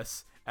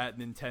progress at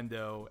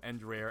Nintendo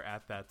and Rare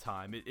at that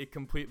time. It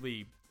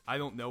completely, I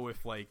don't know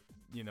if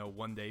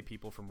one day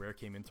people from Rare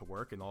came into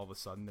work and all of a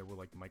sudden there were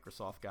like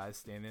Microsoft guys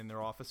standing in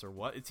their office or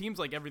what. It seems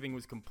like everything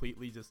was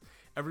completely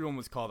everyone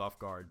was caught off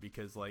guard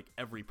because like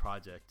every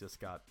project just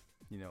got,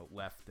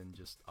 left and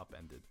just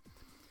upended.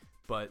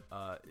 But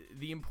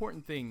the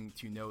important thing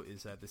to note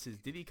is that this is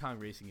Diddy Kong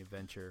Racing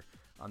Adventure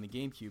on the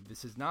GameCube.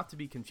 This is not to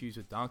be confused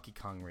with Donkey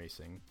Kong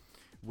Racing,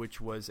 which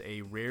was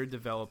a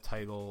Rare-developed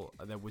title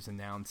that was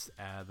announced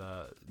at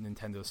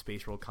Nintendo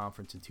Space World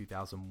Conference in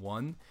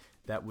 2001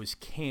 that was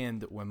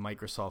canned when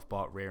Microsoft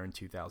bought Rare in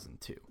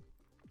 2002.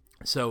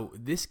 So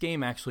this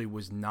game actually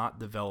was not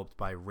developed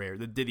by Rare,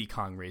 the Diddy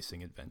Kong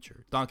Racing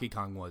Adventure. Donkey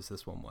Kong was,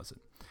 this one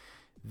wasn't.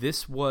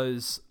 This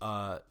was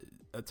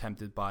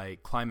attempted by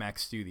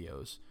Climax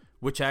Studios,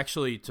 which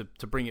actually,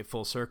 to bring it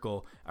full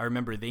circle, I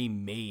remember they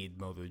made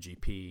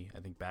MotoGP, I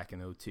think, back in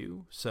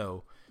 2002.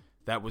 So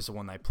that was the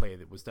one I played.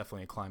 It was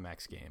definitely a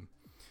Climax game.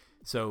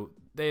 So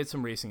they had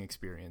some racing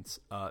experience.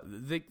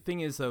 The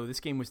thing is, though, this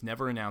game was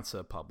never announced to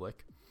the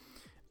public.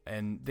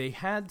 And they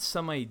had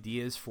some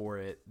ideas for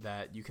it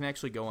that you can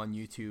actually go on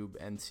YouTube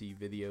and see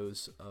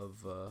videos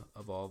of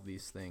all of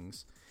these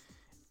things.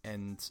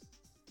 And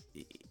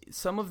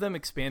some of them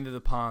expanded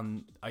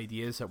upon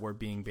ideas that were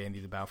being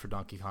bandied about for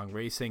Donkey Kong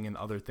Racing, and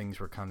other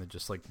things were kind of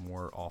just like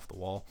more off the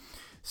wall.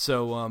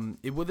 So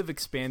it would have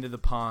expanded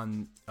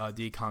upon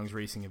Diddy Kong's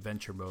Racing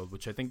Adventure mode,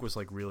 which I think was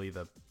like really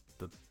the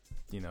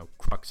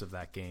crux of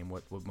that game,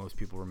 what most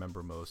people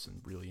remember most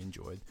and really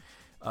enjoyed.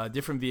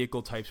 Different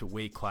vehicle types with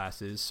weight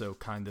classes, so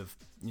kind of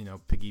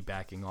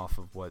piggybacking off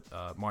of what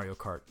Mario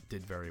Kart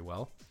did very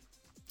well.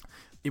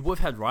 It would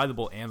have had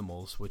rideable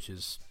animals, which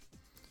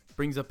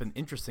brings up an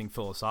interesting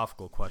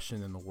philosophical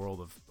question in the world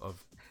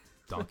of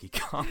Donkey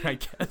Kong, I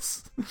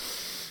guess.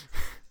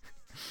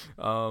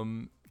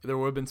 There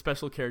would have been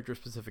special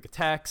character-specific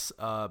attacks.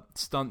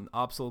 Stunt and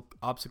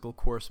obstacle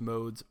course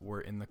modes were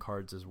in the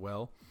cards as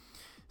well.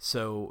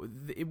 So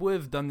it would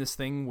have done this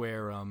thing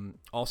where,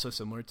 also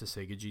similar to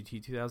Sega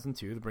GT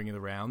 2002, to bring it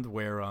around,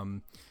 where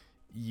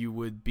you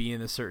would be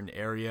in a certain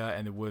area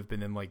and it would have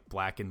been in like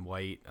black and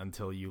white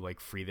until you like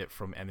freed it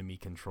from enemy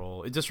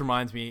control. It just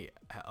reminds me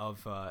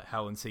of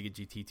how in Sega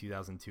GT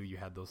 2002 you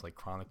had those like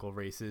Chronicle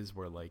races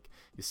where like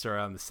you start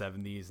out in the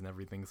 70s and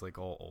everything's like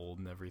all old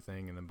and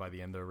everything, and then by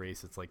the end of the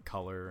race it's like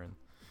color and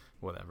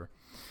whatever.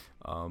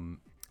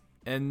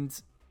 And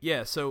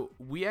yeah, so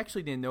we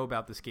actually didn't know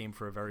about this game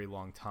for a very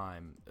long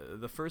time.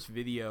 The first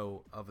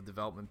video of a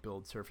development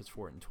build surfaced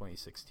for it in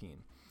 2016.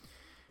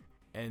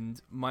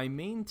 And my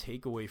main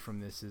takeaway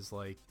from this is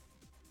like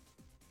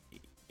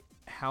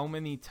how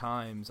many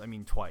times, I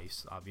mean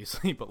twice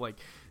obviously, but like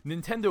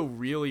Nintendo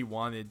really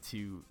wanted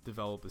to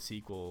develop a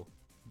sequel,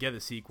 get a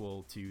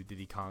sequel to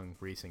Diddy Kong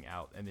Racing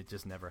out, and it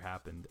just never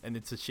happened. And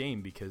it's a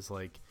shame because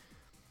like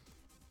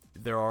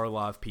there are a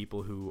lot of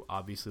people who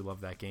obviously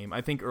love that game.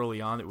 I think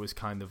early on it was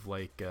kind of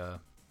like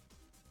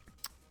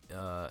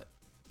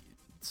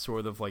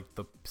sort of like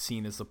the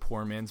seen as the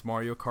poor man's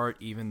Mario Kart,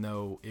 even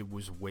though it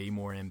was way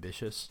more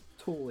ambitious.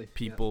 Totally.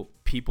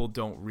 People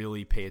don't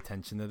really pay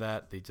attention to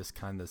that. They just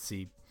kind of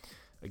see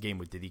a game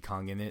with Diddy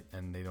Kong in it,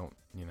 and they don't,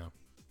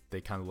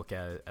 they kind of look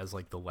at it as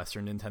like the lesser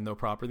Nintendo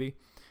property.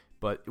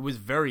 But it was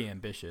very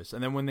ambitious.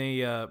 And then when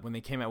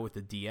they came out with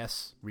the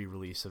DS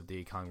re-release of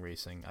Diddy Kong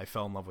Racing, I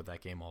fell in love with that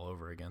game all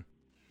over again.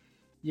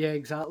 Yeah,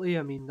 exactly.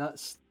 I mean,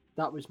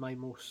 that was my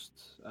most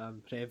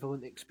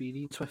prevalent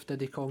experience with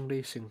Diddy Kong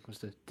Racing, was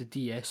the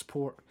DS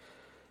port.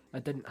 I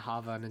didn't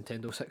have a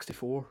Nintendo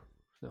 64,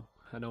 so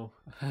I know,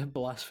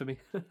 blasphemy.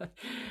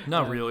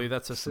 Not really,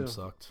 that system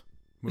sucked.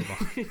 Move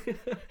on.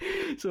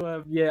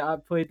 So I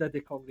played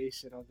Diddy Kong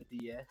Racing on the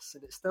DS,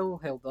 and it still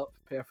held up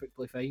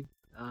perfectly fine,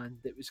 and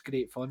it was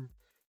great fun.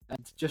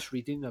 And just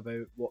reading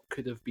about what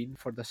could have been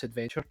for this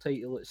adventure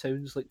title, it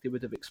sounds like they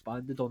would have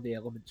expanded on the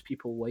elements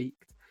people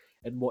liked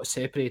and what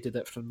separated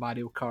it from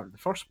Mario Kart in the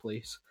first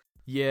place.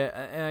 Yeah,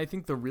 and I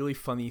think the really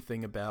funny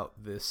thing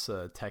about this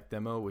tech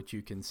demo, which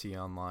you can see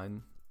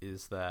online,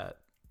 is that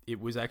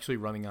it was actually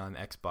running on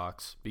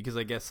Xbox, because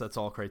I guess that's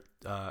all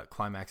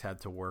Climax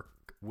had to work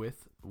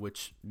with,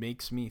 which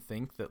makes me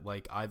think that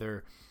like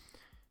either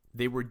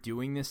they were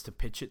doing this to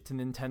pitch it to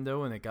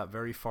Nintendo and it got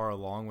very far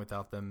along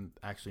without them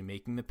actually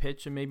making the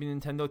pitch, and maybe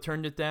Nintendo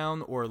turned it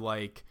down, or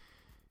like,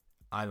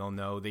 I don't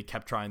know, they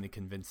kept trying to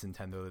convince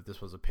Nintendo that this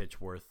was a pitch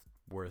worth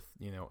worth,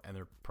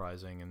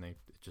 enterprising, and it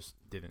just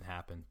didn't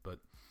happen. But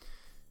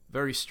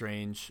very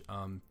strange.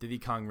 Diddy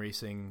Kong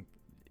Racing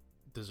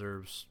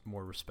deserves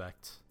more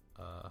respect.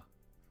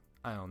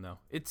 I don't know.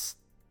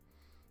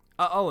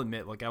 I'll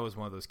admit, like, I was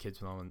one of those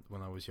kids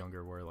when I was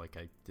younger where, like,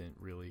 I didn't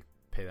really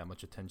pay that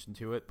much attention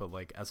to it. But,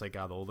 like, as I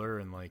got older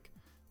and, like,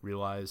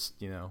 realized,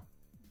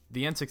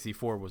 the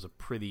N64 was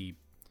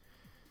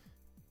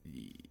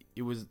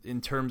it was, in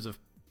terms of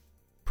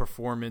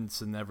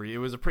performance and it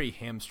was a pretty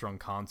hamstrung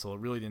console. It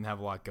really didn't have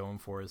a lot going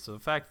for it. So the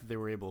fact that they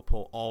were able to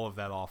pull all of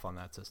that off on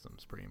that system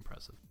is pretty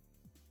impressive.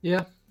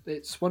 Yeah,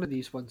 it's one of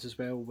these ones as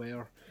well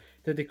where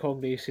Diddy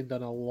Kong Racing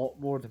done a lot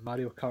more than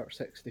Mario Kart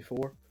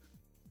 64.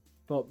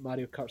 But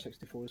Mario Kart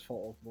 64 is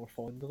thought of more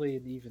fondly,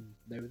 and even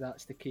now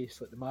that's the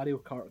case. Like, the Mario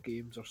Kart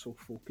games are so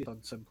focused on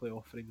simply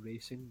offering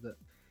racing that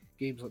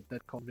games like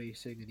Diddy Kong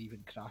Racing and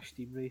even Crash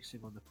Team Racing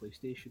on the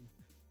PlayStation,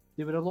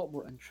 they were a lot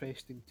more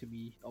interesting to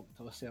me up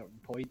until a certain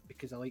point,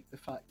 because I like the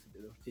fact that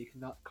they were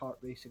taking that kart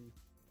racing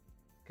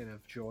kind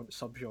of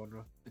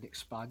subgenre and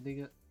expanding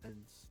it.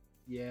 And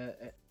yeah,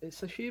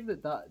 it's a shame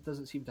that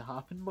doesn't seem to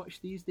happen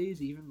much these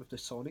days. Even with the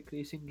Sonic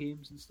racing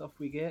games and stuff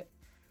we get,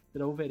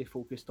 they're all very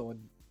focused on,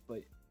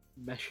 like,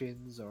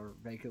 missions or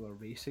regular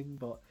racing,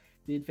 but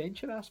the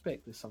adventure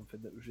aspect is something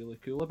that was really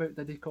cool about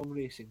Diddy Kong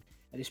Racing,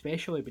 and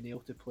especially being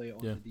able to play it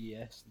on the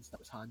DS since that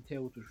was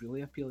handheld was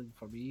really appealing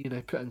for me, and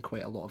I put in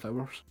quite a lot of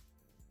hours.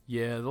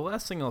 Yeah, the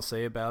last thing I'll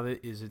say about it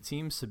is it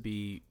seems to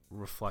be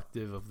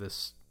reflective of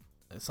this,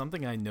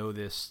 something I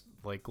noticed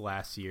like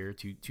last year,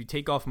 to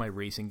take off my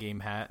racing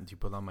game hat and to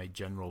put on my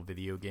general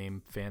video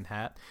game fan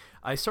hat.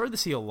 I started to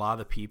see a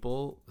lot of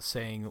people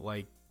saying,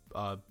 like,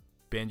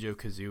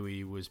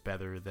 Banjo-Kazooie was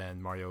better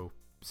than Mario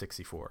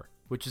 64,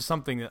 which is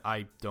something that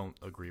I don't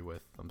agree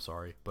with. I'm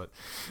sorry, but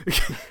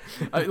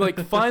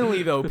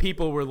finally though,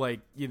 people were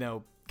like,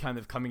 kind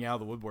of coming out of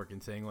the woodwork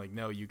and saying, like,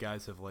 no, you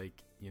guys have,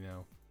 like,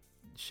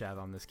 shat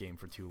on this game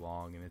for too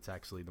long, and it's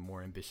actually the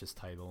more ambitious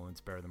title, and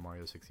it's better than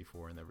Mario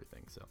 64 and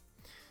everything. So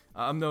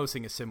I'm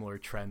noticing a similar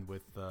trend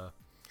with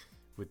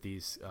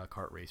these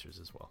kart racers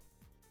as well.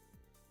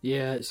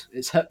 Yeah,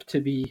 it's hip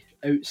to be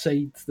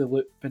outside the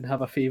loop and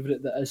have a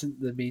favourite that isn't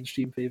the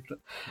mainstream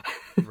favourite.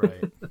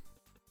 Right.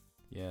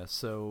 Yeah,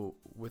 so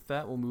with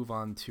that, we'll move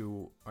on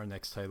to our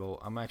next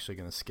title. I'm actually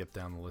going to skip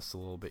down the list a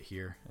little bit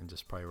here and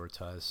just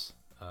prioritize.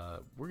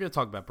 We're going to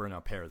talk about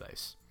Burnout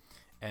Paradise.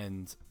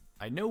 And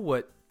I know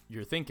what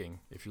you're thinking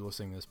if you're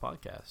listening to this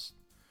podcast.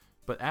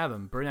 But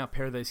Adam, Burnout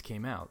Paradise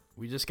came out.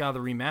 We just got the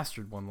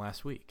remastered one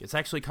last week. It's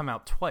actually come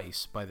out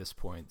twice by this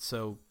point,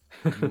 so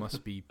you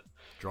must be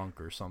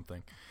drunk or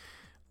something.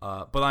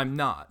 But I'm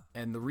not.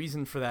 And the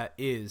reason for that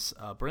is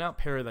Burnout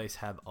Paradise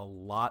had a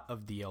lot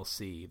of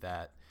DLC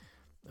that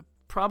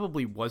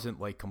probably wasn't,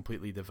 like,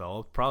 completely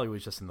developed. Probably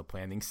was just in the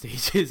planning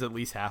stages, at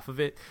least half of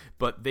it.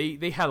 But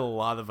they had a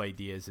lot of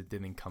ideas that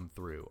didn't come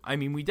through. I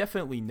mean, we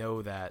definitely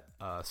know that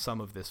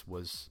some of this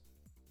was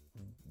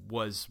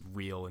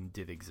real and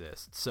did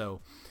exist.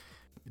 So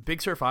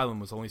Big Surf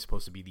Island was only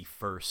supposed to be the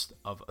first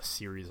of a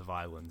series of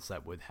islands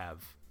that would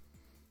have,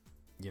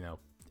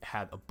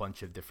 had a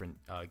bunch of different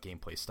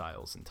gameplay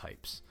styles and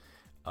types.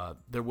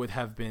 There would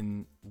have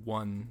been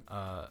one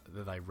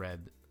that I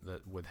read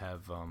that would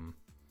have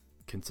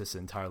consisted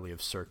entirely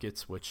of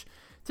circuits, which,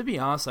 to be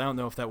honest, I don't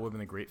know if that would have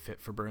been a great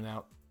fit for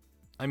Burnout.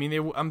 I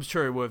mean, I'm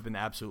sure it would have been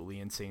absolutely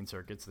insane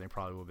circuits, and they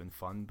probably would have been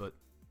fun, but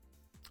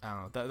I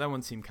don't know. That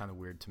one seemed kind of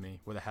weird to me.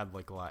 Would have had,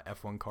 like, a lot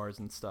of F1 cars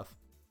and stuff.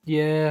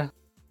 Yeah.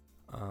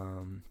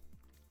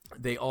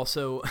 They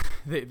also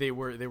they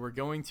were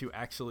going to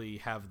actually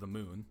have the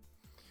moon,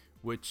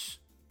 which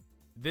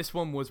this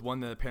one was one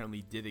that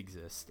apparently did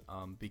exist,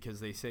 because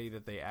they say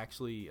that they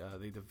actually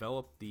they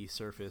developed the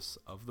surface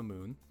of the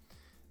moon,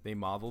 they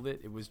modeled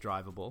it, it was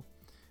drivable,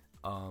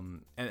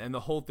 and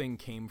the whole thing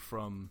came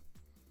from,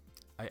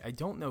 I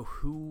don't know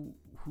who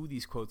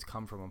these quotes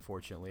come from,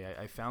 unfortunately.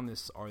 I found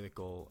this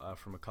article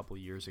from a couple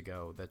of years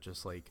ago that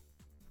just, like,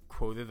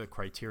 quoted a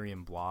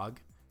Criterion blog,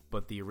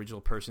 but the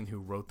original person who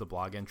wrote the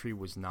blog entry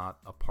was not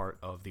a part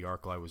of the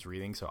article I was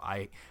reading, so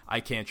I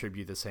can't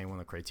attribute the same one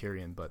to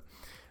Criterion, but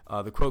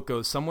the quote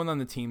goes, "Someone on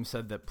the team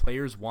said that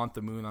players want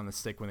the moon on the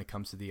stick when it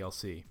comes to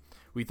DLC.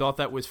 We thought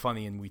that was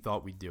funny, and we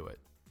thought we'd do it."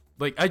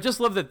 Like, I just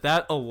love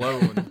that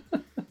alone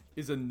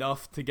is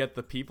enough to get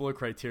the people of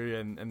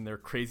Criterion and their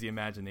crazy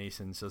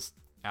imaginations just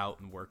out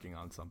and working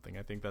on something.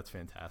 I think that's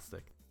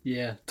fantastic.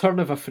 Yeah, turn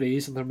of a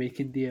phrase and they're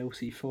making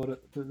DLC for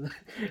it.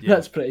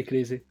 That's pretty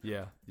crazy.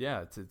 Yeah,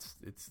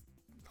 it's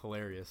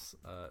hilarious.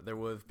 There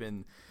would have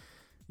been,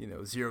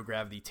 zero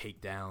gravity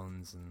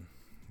takedowns and,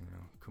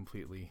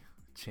 completely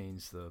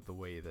change the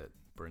way that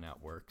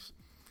Burnout works.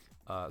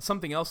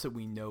 Something else that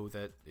we know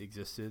that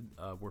existed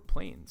were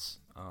planes.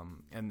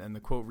 And the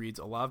quote reads,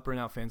 "A lot of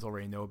Burnout fans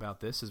already know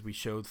about this, as we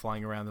showed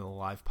flying around in a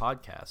live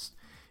podcast.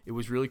 It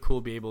was really cool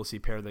to be able to see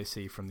Paradise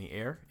City from the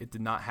air. It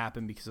did not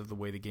happen because of the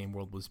way the game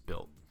world was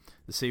built.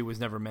 The city was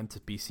never meant to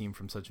be seen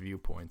from such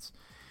viewpoints."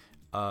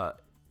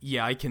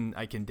 Yeah, I can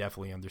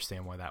definitely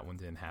understand why that one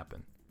didn't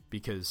happen,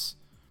 because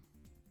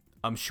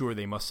I'm sure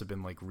they must have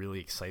been like really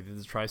excited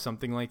to try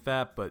something like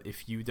that. But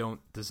if you don't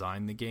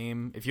design the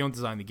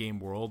game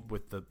world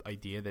with the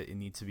idea that it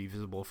needs to be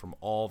visible from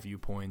all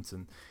viewpoints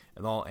and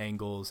all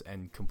angles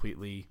and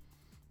completely,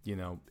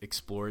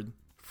 explored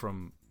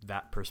from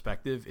that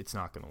perspective, it's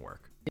not going to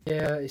work.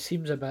 Yeah, it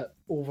seems a bit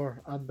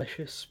over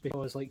ambitious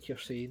because, like you're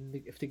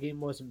saying, if the game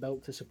wasn't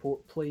built to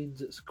support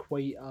planes, it's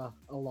quite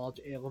a large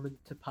element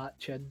to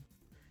patch in.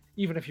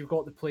 Even if you've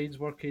got the planes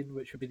working,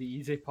 which would be the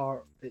easy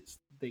part, it's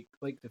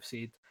like they've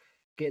said,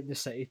 getting the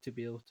city to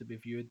be able to be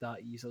viewed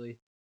that easily,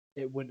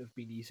 it wouldn't have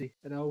been easy.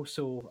 And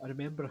I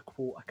remember a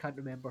quote, I can't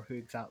remember who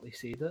exactly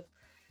said it,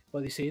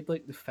 but they said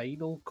like the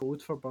final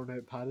code for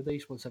Burnout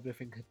Paradise, once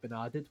everything had been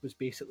added, was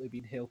basically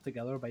being held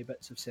together by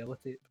bits of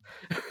sellotape.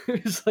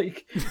 It's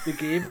like the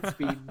game's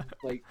been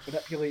like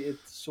manipulated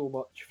so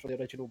much from the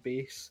original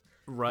base,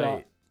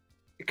 right?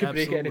 It could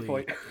break at any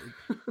point.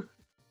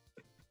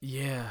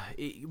 Yeah,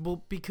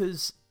 well,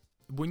 because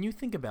when you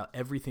think about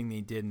everything they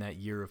did in that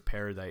year of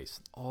Paradise,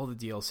 all the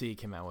DLC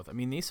came out with, I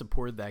mean, they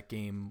supported that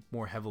game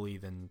more heavily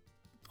than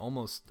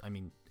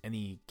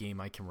any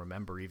game I can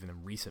remember, even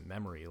in recent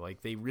memory.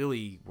 Like, they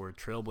really were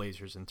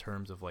trailblazers in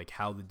terms of like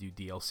how to do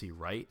DLC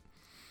right.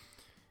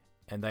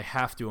 And I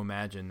have to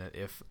imagine that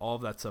if all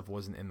of that stuff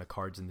wasn't in the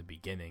cards in the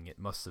beginning, it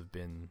must have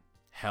been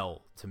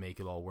hell to make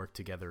it all work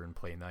together and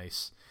play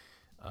nice.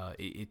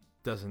 It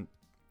doesn't,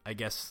 I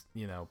guess,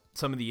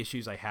 some of the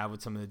issues I have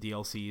with some of the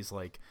DLCs,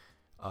 like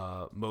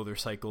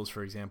motorcycles,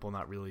 for example,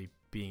 not really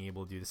being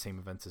able to do the same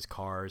events as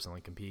cars and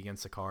like compete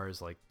against the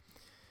cars, like,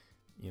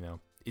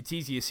 it's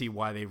easy to see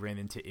why they ran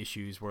into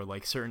issues where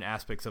like certain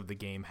aspects of the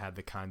game had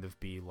to kind of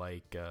be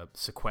like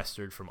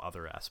sequestered from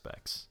other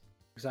aspects.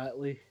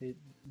 Exactly.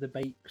 The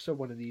bikes are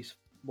one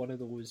of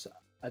those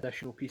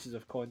additional pieces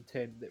of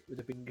content that would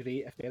have been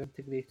great if they're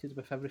integrated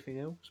with everything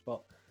else,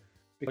 but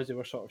because they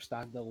were sort of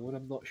standalone,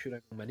 I'm not sure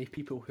how many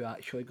people who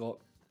actually got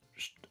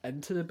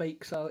into the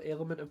bikes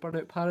element of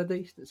Burnout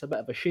Paradise. It's a bit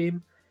of a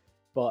shame,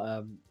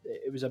 but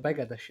it was a big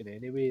addition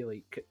anyway,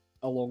 like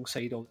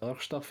alongside all the other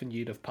stuff in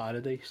Year of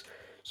Paradise.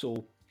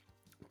 So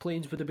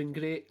planes would have been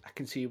great. I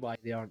can see why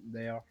they aren't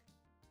there.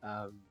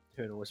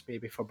 Who knows,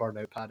 maybe for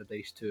Burnout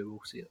Paradise 2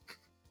 we'll see it.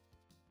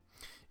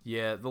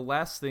 Yeah, the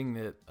last thing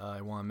that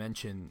I want to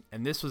mention,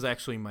 and this was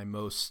actually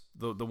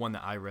the one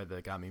that I read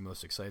that got me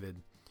most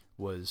excited,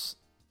 was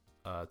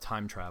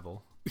time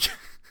travel.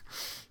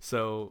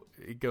 So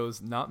it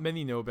goes, not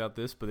many know about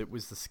this, but it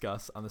was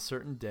discussed. On a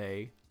certain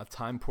day, a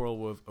time portal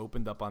will have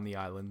opened up on the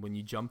island. When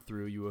you jump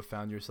through, you have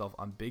found yourself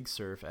on Big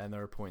Surf at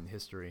another point in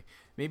history.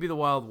 Maybe the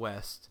Wild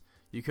West.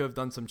 You could have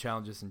done some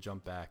challenges and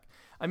jumped back.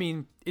 I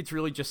mean, it's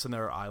really just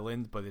another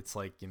island, but it's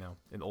like,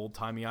 an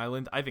old-timey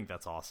island. I think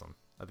that's awesome.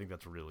 I think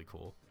that's really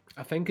cool.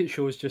 I think it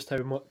shows just how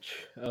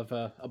much of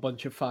a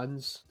bunch of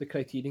fans the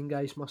Criterion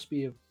guys must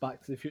be of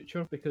Back to the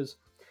Future, because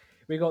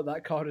we got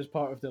that car as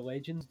part of the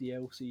Legends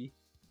DLC.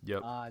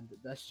 Yep. And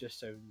this just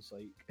sounds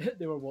like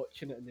they were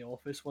watching it in the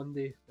office one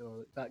day. They were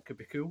like, that could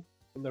be cool.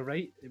 And they're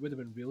right, it would have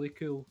been really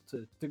cool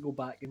to go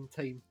back in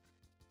time.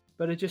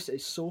 But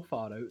it's so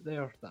far out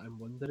there that I'm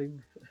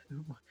wondering,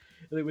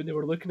 like when they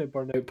were looking at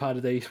Burnout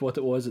Paradise, what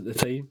it was at the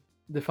time.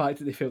 The fact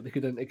that they felt they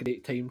could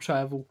integrate time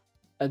travel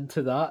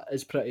into that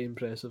is pretty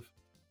impressive.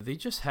 They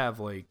just have,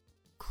 like,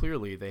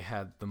 clearly they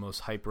had the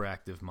most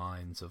hyperactive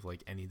minds of,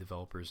 like, any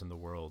developers in the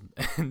world.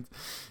 And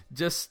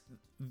just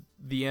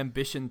the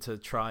ambition to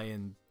try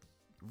and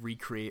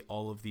recreate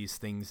all of these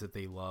things that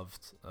they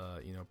loved,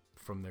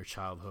 from their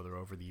childhood or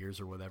over the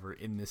years or whatever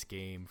in this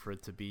game, for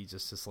it to be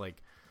just this,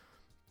 like,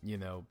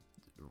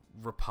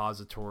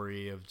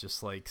 repository of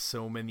just like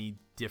so many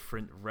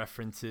different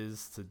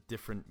references to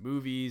different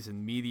movies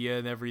and media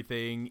and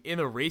everything in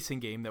a racing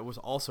game that was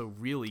also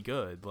really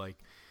good. Like,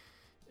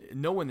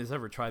 no one has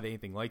ever tried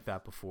anything like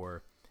that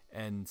before,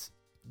 and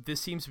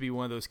this seems to be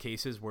one of those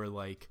cases where,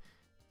 like,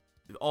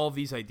 all of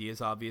these ideas,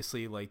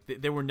 obviously, like,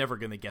 they were never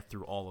going to get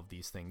through all of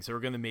these things. They were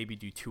going to maybe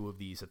do 2 of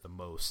these at the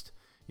most,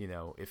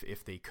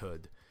 if they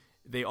could.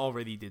 They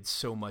already did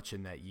so much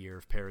in that year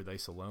of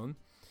Paradise alone.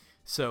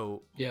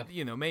 So, yeah.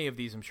 Many of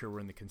these I'm sure were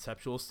in the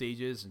conceptual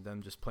stages and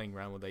them just playing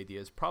around with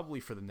ideas, probably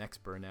for the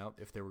next Burnout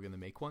if they were going to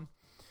make one.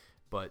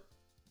 But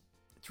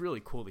it's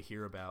really cool to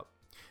hear about.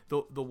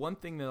 The one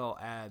thing that I'll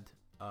add,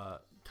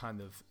 kind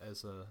of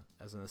as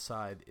an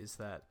aside, is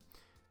that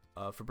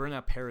for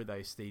Burnout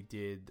Paradise they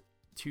did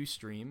 2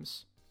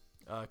 streams,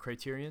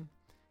 Criterion,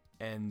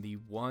 and the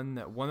one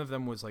of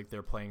them was like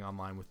they're playing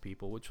online with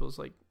people, which was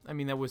like, I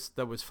mean, that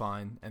was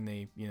fine, and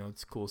they,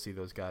 it's cool to see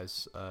those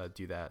guys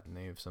do that, and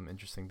they have some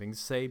interesting things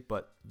to say.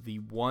 But the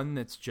one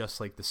that's just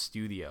like the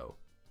studio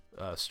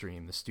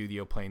stream, the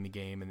studio playing the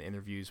game and the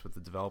interviews with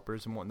the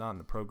developers and whatnot, and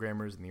the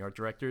programmers and the art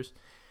directors,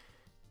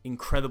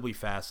 incredibly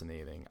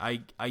fascinating.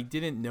 I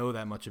didn't know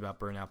that much about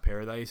Burnout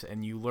Paradise,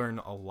 and you learn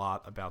a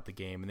lot about the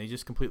game, and they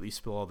just completely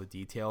spill all the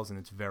details, and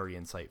it's very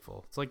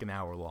insightful. It's like an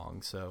hour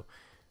long, so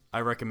I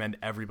recommend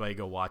everybody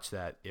go watch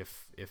that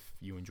if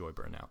you enjoy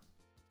Burnout.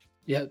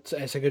 Yeah,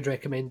 it's a good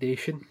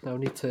recommendation. I'll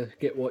need to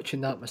get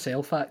watching that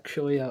myself,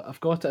 actually. I've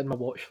got it in my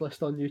watch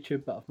list on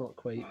YouTube, but I've not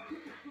quite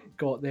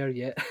got there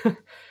yet.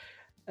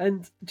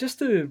 And just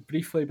to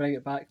briefly bring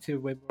it back to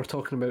when we're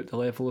talking about the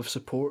level of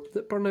support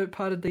that Burnout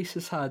Paradise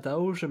has had, I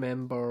always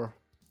remember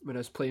when I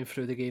was playing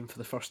through the game for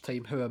the first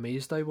time how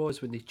amazed I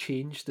was when they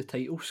changed the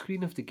title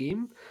screen of the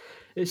game.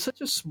 It's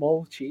such a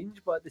small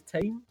change, but at the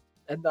time,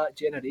 in that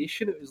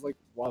generation, it was like,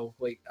 wow,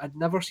 like I'd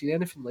never seen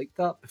anything like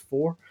that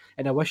before.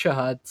 And I wish I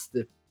had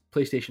the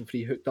PlayStation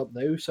 3 hooked up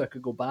now so I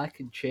could go back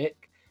and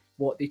check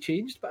what they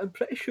changed, but I'm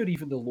pretty sure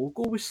even the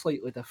logo was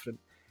slightly different,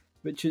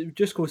 which it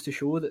just goes to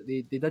show that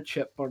they did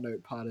ship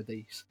Burnout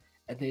Paradise,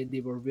 and then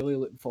they were really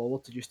looking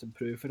forward to just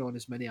improving on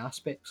as many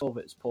aspects of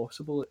it as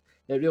possible.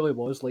 It really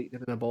was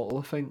lightning in a bottle,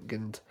 I think,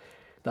 and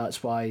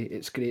that's why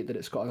it's great that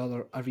it's got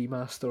a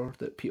remaster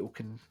that people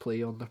can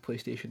play on their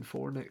PlayStation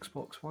 4 and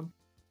Xbox One.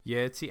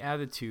 Yeah, it's the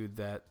attitude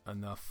that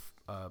enough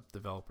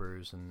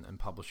developers and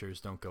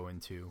publishers don't go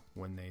into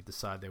when they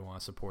decide they want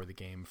to support the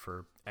game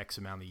for X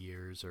amount of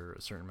years or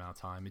a certain amount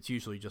of time. It's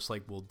usually just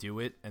like, we'll do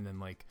it, and then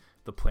like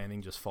the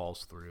planning just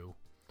falls through,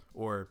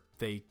 or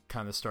they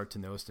kind of start to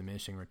notice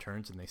diminishing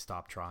returns and they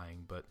stop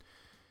trying. But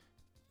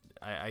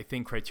I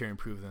think Criterion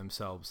proved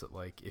themselves that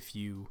like if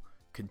you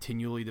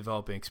continually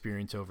develop an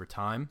experience over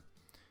time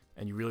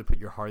and you really put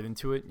your heart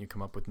into it and you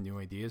come up with new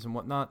ideas and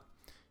whatnot,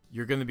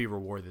 you're going to be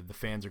rewarded. The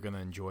fans are going to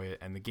enjoy it,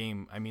 and the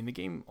game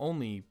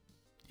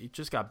it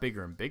just got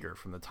bigger and bigger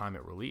from the time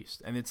it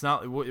released. And it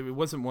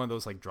wasn't one of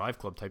those like Drive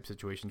Club type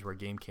situations where a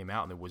game came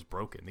out and it was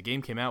broken. The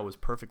game came out, was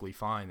perfectly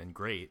fine and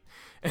great,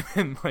 and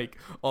then like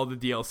all the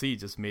DLC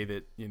just made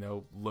it,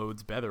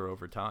 loads better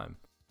over time.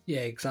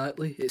 Yeah,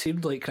 exactly. It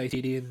seemed like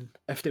Criterion,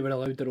 if they were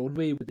allowed their own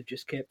way, would have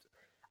just kept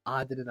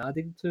adding and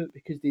adding to it,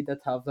 because they did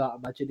have that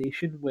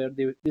imagination where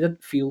they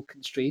didn't feel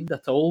constrained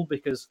at all,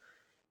 because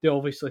they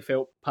obviously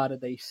felt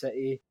Paradise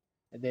City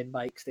and then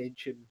by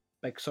extension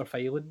Big Surf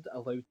Island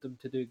allowed them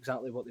to do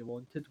exactly what they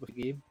wanted with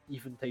the game,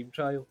 even time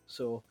travel.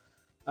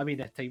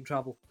 Time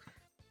travel.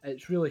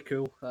 It's really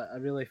cool. I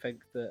really think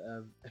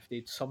that if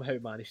they'd somehow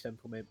managed to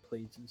implement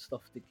planes and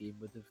stuff, the game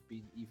would have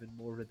been even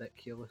more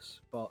ridiculous.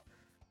 But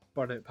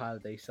Burnout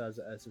Paradise as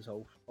it is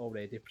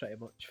already pretty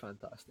much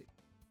fantastic.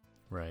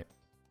 Right.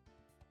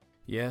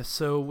 Yeah,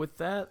 so with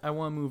that, I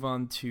want to move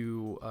on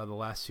to the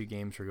last two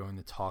games we're going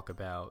to talk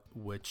about,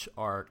 which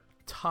are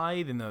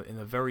tied in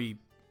a very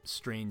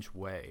strange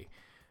way.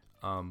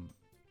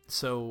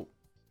 So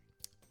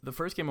the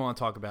first game I want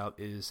to talk about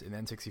is an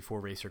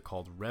N64 racer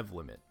called Rev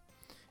Limit.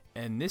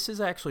 And this is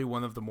actually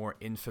one of the more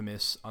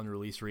infamous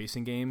unreleased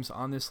racing games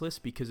on this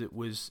list because it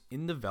was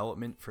in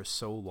development for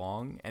so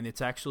long, and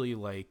it's actually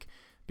like,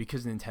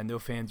 because Nintendo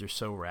fans are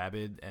so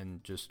rabid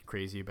and just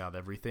crazy about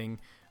everything,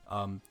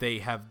 they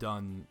have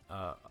done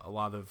a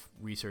lot of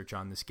research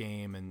on this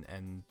game,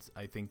 and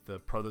I think the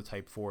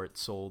prototype for it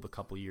sold a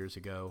couple years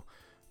ago,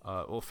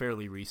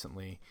 fairly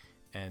recently,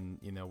 and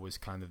was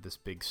kind of this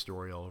big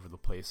story all over the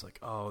place, like,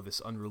 oh,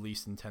 this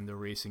unreleased Nintendo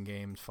racing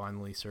game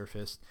finally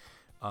surfaced.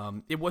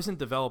 It wasn't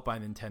developed by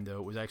Nintendo.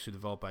 It was actually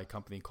developed by a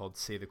company called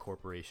Sega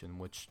Corporation,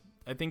 which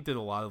I think did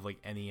a lot of like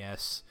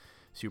NES,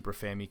 Super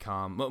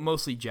Famicom,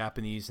 mostly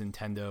Japanese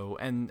Nintendo,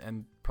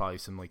 and probably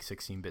some like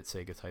 16-bit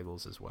Sega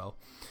titles as well.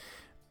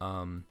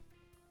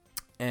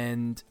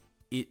 And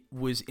it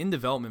was in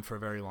development for a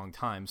very long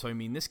time. So,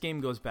 this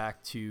game goes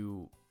back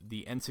to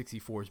the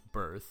N64's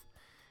birth.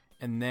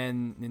 And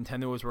then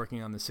Nintendo was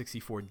working on the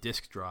 64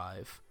 disk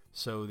drive.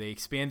 So they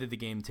expanded the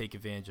game to take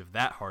advantage of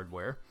that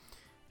hardware.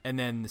 And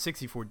then the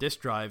 64 disk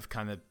drive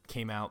kind of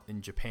came out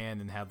in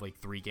Japan and had like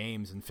 3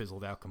 games and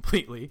fizzled out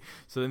completely.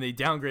 So then they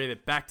downgraded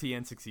it back to the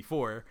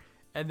N64.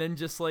 And then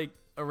just like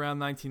around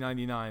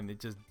 1999,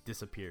 it just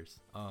disappears.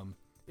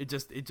 It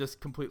just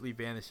completely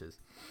vanishes.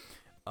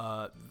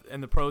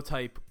 And the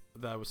prototype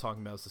that I was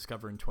talking about was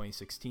discovered in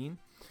 2016.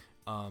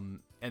 And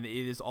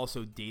it is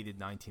also dated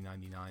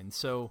 1999.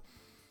 So,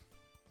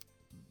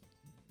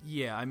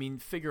 yeah,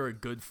 figure a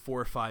good 4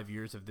 or 5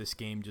 years of this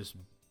game just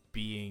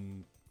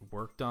being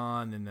worked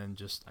on and then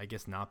just, I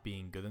guess, not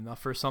being good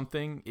enough for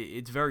something.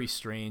 It's very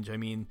strange.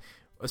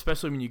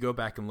 Especially when you go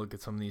back and look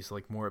at some of these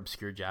like more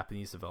obscure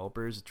Japanese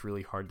developers, it's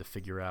really hard to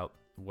figure out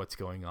what's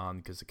going on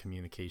because the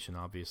communication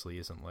obviously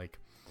isn't like,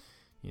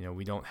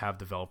 we don't have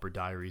developer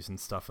diaries and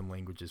stuff in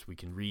languages we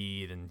can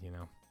read. And,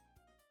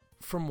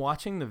 from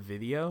watching the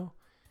video,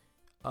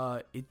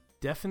 it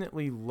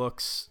definitely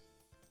looks...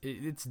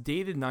 It's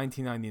dated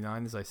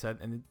 1999, as I said,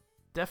 and it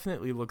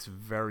definitely looks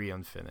very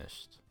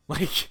unfinished.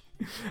 Like,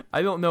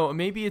 I don't know.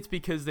 Maybe it's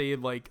because they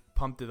had, like,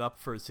 pumped it up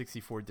for a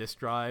 64 disk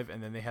drive,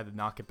 and then they had to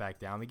knock it back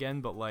down again.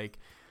 But, like,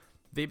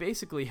 they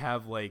basically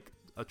have, like,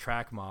 a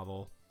track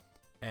model,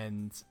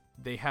 and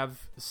they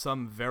have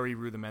some very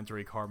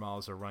rudimentary car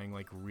models that are running,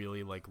 like,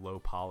 really, like, low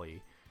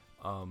poly.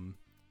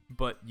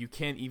 But you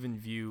can't even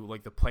view,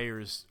 like, the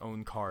player's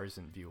own car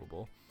isn't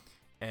viewable.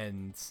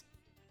 And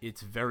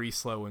it's very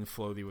slow and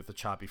floaty with a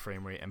choppy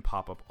frame rate and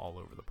pop up all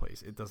over the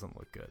place. It doesn't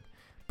look good.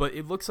 But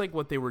it looks like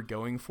what they were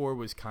going for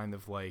was kind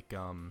of like,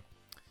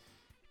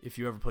 if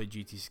you ever played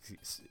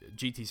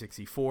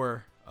GT64,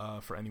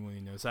 for anyone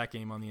who knows that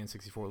game on the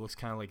N64, it looks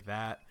kind of like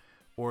that.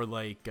 Or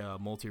like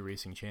Multi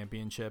Racing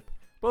Championship.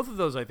 both of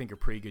those I think are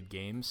pretty good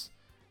games.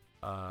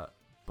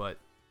 But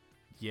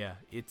yeah,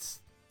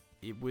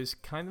 it was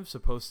kind of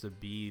supposed to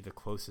be the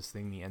closest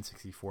thing the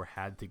N64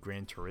 had to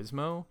Gran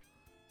Turismo,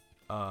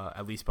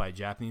 at least by a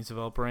Japanese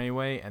developer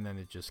anyway, and then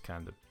it just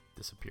kind of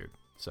disappeared.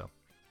 So,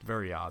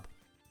 very odd.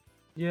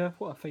 Yeah,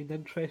 what I find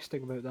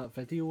interesting about that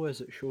video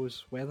is it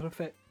shows weather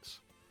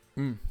effects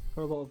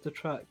for a lot of the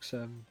tracks.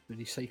 When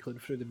he's cycling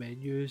through the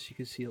menus, you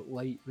can see it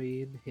light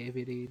rain,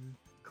 heavy rain,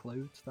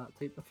 clouds, that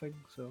type of thing.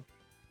 So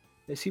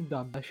it seemed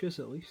ambitious,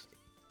 at least.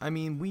 I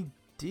mean, we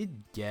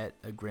did get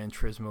a Gran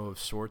Turismo of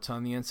sorts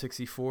on the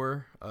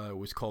N64. It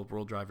was called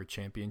World Driver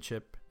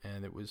Championship,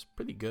 and it was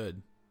pretty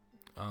good.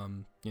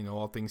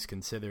 All things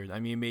considered. I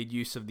mean, it made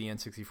use of the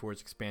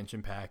N64's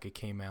expansion pack. It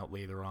came out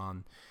later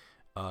on.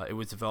 It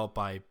was developed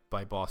by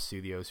Boss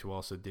Studios, who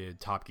also did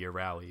Top Gear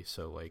Rally,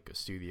 so like a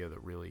studio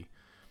that really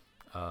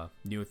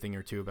knew a thing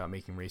or two about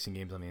making racing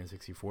games on the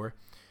N64.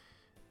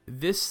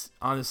 This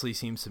honestly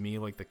seems to me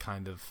like the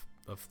kind of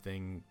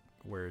thing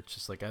where it's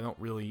just like I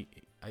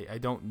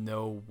don't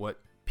know what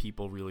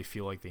people really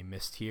feel like they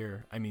missed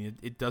here. I mean,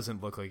 it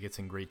doesn't look like it's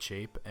in great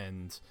shape,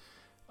 and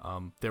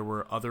there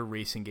were other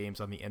racing games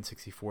on the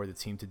N64 that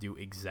seemed to do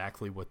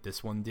exactly what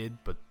this one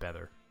did, but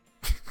better.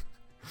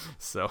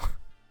 So...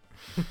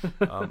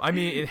 I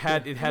mean, it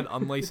had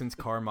unlicensed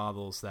car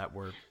models that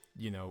were,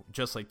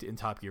 just like in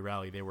Top Gear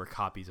Rally, they were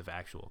copies of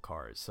actual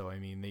cars. So I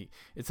mean,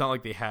 it's not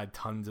like they had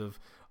tons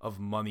of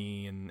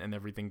money and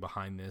everything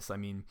behind this. I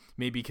mean,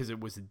 maybe because it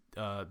was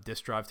a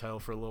disc drive title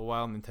for a little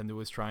while, Nintendo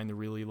was trying to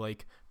really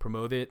like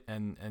promote it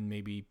and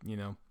maybe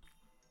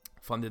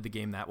funded the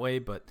game that way.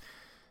 But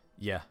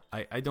yeah,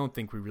 I don't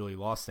think we really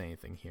lost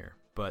anything here.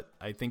 But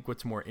I think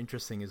what's more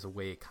interesting is the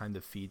way it kind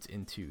of feeds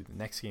into the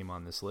next game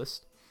on this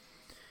list,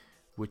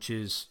 which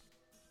is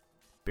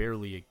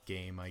barely a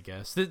game, I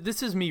guess.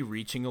 This is me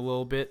reaching a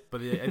little bit,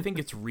 but I think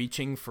it's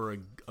reaching for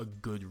a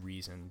good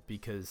reason,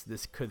 because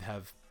this could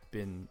have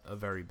been a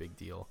very big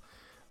deal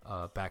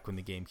back when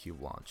the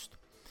GameCube launched.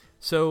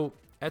 So,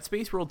 at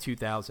Space World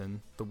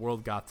 2000, the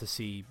world got to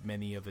see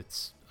many of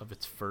its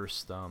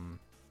first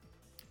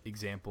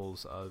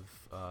examples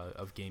of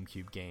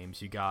GameCube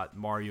games. You got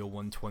Mario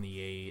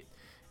 128,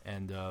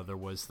 and there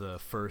was the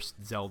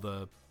first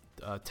Zelda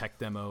tech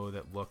demo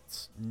that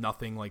looked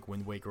nothing like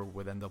Wind Waker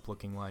would end up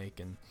looking like,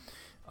 and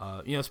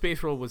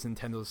Space World was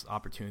Nintendo's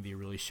opportunity to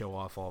really show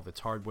off all of its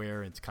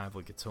hardware. It's kind of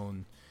like its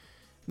own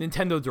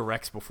Nintendo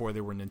Directs before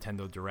there were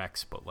Nintendo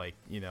Directs, but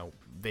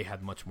they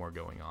had much more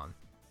going on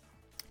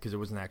because it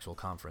was an actual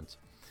conference.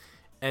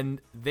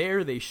 And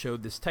there they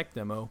showed this tech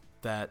demo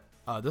that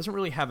doesn't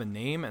really have a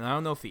name, and I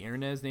don't know if the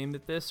internet has named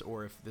it this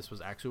or if this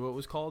was actually what it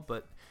was called,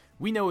 but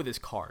we know it as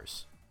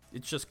Cars.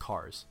 It's just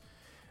Cars.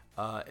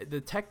 The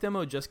tech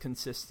demo just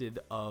consisted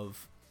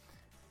of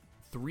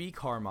 3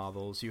 car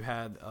models. You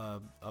had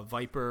a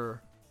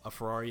Viper, a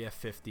Ferrari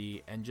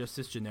F50, and just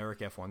this generic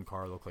F1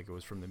 car looked like it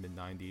was from the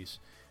mid-90s.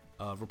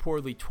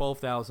 Reportedly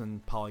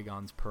 12,000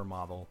 polygons per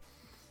model,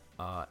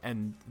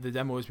 and the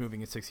demo is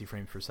moving at 60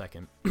 frames per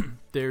second.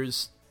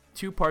 There's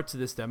 2 parts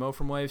of this demo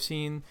from what I've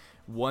seen.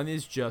 One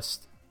is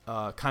just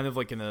kind of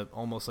like in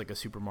almost like a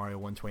Super Mario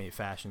 128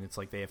 fashion. It's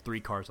like they have 3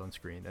 cars on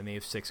screen, and they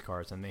have 6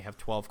 cars, and they have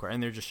 12 cars,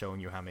 and they're just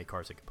showing you how many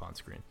cars they can put on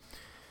screen.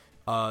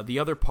 The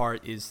other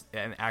part is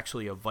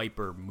actually a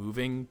Viper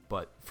moving,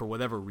 but for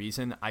whatever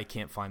reason, I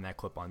can't find that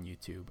clip on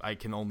YouTube. I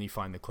can only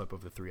find the clip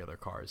of the 3 other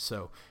cars,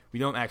 so we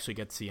don't actually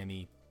get to see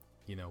any,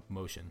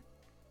 motion.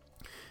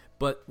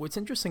 But what's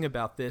interesting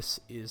about this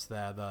is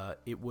that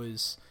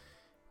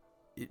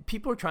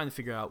people are trying to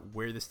figure out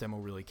where this demo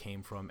really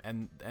came from,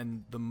 and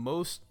the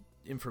most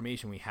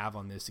information we have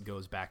on this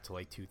goes back to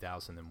like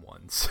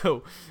 2001.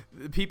 So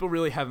people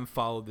really haven't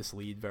followed this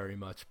lead very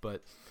much,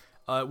 but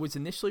it was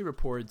initially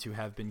reported to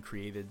have been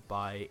created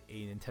by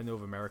a Nintendo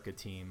of America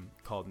team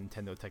called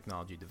Nintendo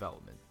Technology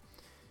Development.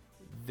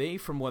 They,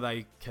 from what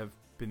I have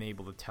been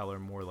able to tell, are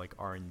more like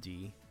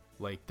R&D.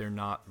 Like, they're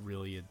not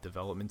really a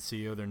development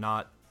studio. They're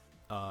not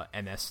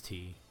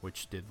NST,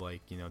 which did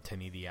like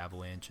 1080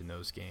 Avalanche in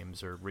those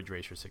games, or Ridge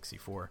Racer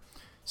 64.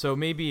 So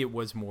maybe it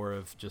was more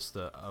of just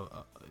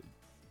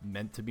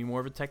meant to be more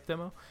of a tech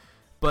demo.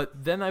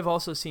 But then I've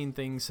also seen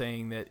things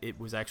saying that it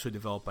was actually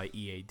developed by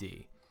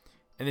EAD.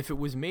 And if it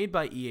was made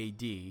by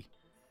EAD,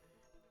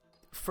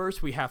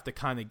 first we have to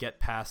kind of get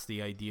past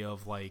the idea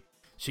of like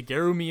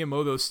Shigeru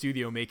Miyamoto's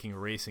studio making a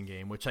racing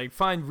game, which I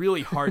find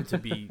really hard to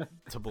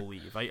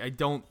believe. I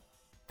don't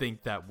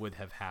think that would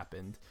have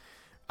happened.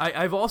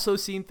 I've also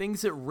seen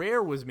things that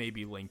Rare was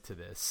maybe linked to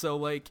this. So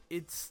like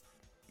it's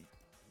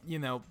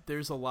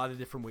there's a lot of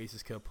different ways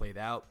this could have played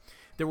out.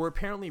 There were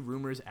apparently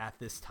rumors at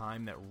this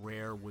time that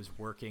Rare was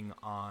working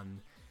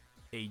on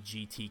a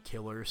GT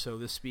killer, so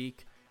to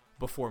speak,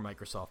 before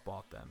Microsoft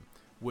bought them,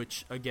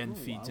 which again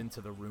feeds into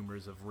the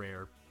rumors of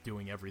Rare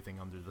doing everything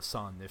under the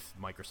sun if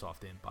Microsoft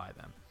didn't buy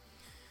them.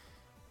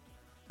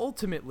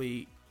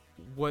 Ultimately,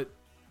 what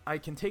I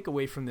can take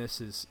away from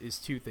this is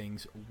 2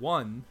 things.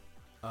 One,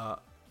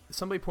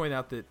 somebody pointed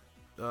out that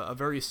a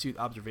very astute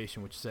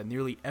observation, which is that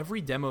nearly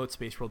every demo at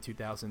Space World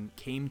 2000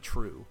 came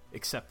true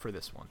except for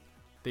this one.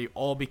 They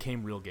all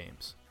became real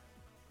games.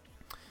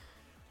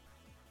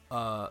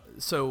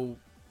 So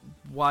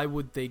why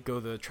would they go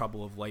the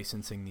trouble of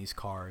licensing these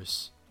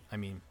cars? I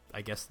mean,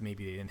 I guess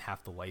maybe they didn't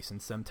have to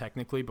license them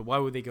technically, but why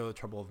would they go the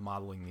trouble of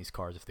modeling these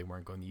cars if they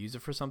weren't going to use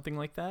it for something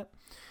like that?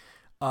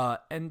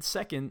 And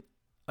second,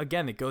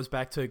 again, it goes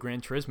back to the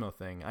Gran Turismo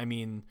thing. I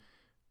mean,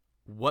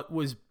 what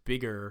was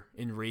bigger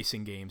in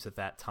racing games at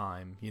that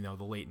time, the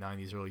late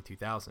 90s, early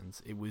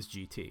 2000s? It was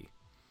GT.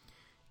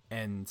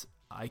 And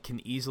I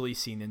can easily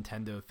see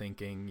Nintendo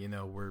thinking,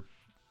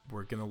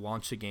 we're going to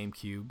launch the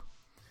GameCube.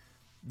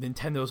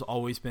 Nintendo's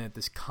always been at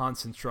this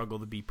constant struggle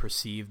to be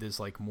perceived as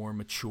like more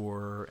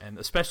mature, and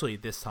especially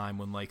at this time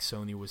when like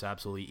Sony was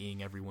absolutely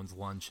eating everyone's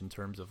lunch in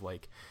terms of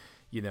like,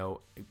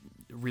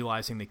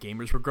 realizing that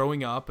gamers were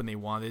growing up and they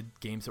wanted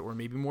games that were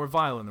maybe more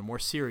violent or more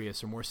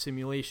serious or more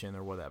simulation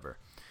or whatever.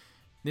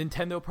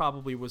 Nintendo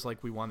probably was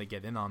like, we want to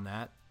get in on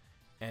that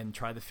and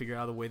try to figure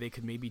out a way they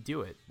could maybe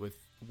do it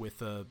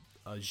with a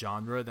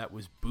genre that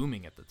was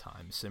booming at the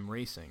time, sim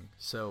racing.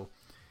 So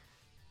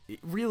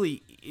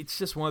it's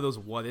just one of those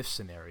what if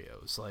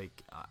scenarios.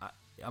 Like,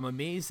 I'm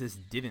amazed this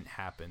didn't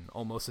happen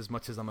almost as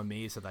much as I'm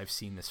amazed that I've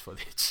seen this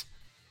footage.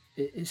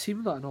 It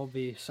seemed like an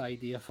obvious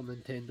idea for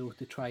Nintendo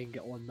to try and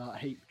get on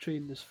that hype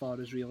train as far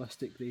as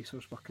realistic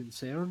racers were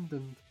concerned,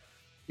 and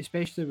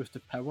especially with the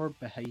power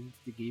behind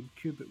the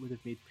GameCube, it would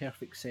have made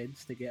perfect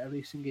sense to get a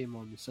racing game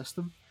on the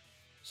system.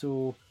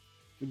 So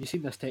when you've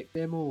seen this tech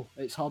demo,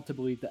 it's hard to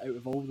believe that out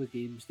of all the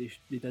games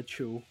they did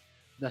show,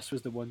 this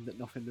was the one that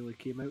nothing really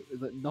came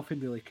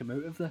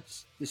out of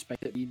this, despite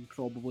it being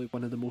probably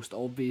one of the most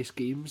obvious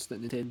games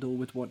that Nintendo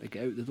would want to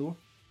get out the door.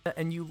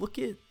 And you look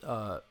at,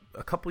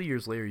 a couple of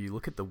years later, you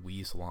look at the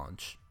Wii's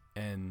launch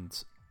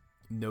and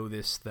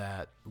notice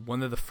that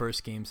one of the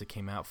first games that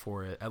came out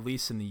for it, at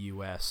least in the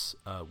US,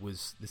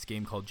 was this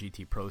game called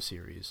GT Pro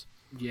Series.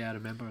 Yeah, I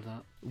remember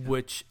that. Yeah.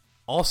 Which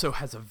also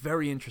has a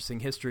very interesting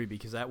history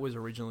because that was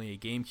originally a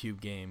GameCube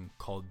game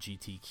called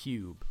GT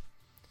Cube.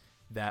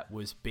 That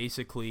was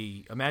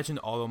basically, imagine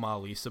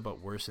Automodelista,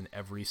 but worse in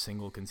every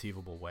single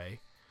conceivable way.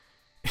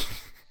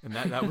 And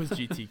that was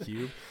GT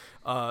Cube.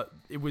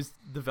 It was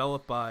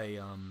developed by,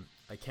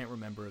 I can't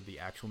remember the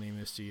actual name of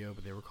the studio,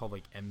 but they were called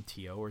like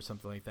MTO or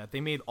something like that.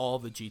 They made all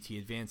the GT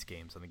Advance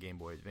games on the Game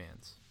Boy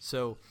Advance.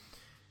 So,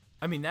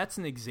 I mean, that's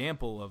an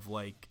example of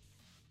like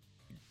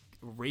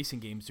racing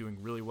games doing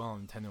really well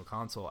on Nintendo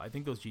console. I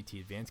think those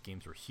GT Advance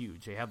games were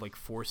huge. They had like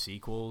 4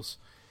 sequels.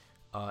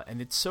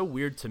 And it's so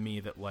weird to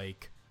me that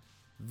like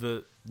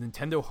the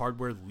Nintendo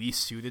hardware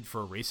least suited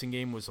for a racing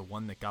game was the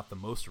one that got the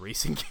most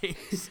racing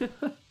games.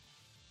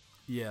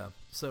 Yeah,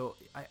 so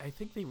I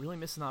think they really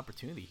missed an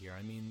opportunity here.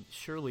 I mean,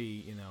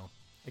 surely,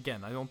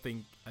 again, I don't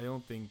think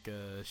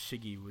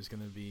Shiggy was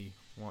going to be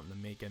wanting to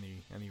make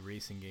any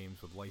racing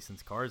games with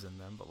licensed cars in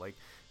them, but like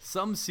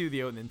some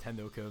studio at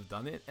Nintendo could have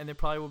done it, and it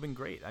probably would have been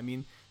great. I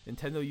mean,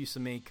 Nintendo used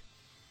to make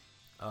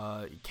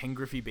Ken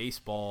Griffey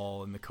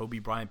baseball and the Kobe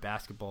Bryant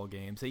basketball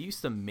games. They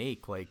used to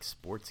make like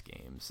sports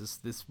games.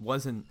 This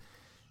wasn't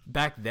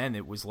back then.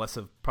 It was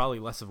probably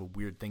less of a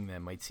weird thing than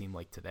it might seem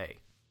like today.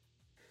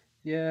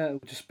 Yeah, it'll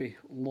just be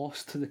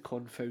lost to the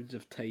confounds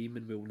of time,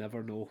 and we'll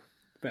never know.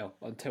 Well,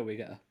 until we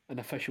get an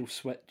official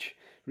Switch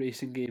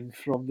racing game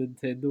from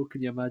Nintendo.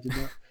 Can you imagine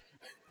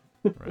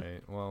that?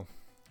 Right. Well,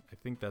 I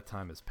think that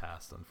time has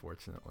passed,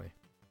 unfortunately.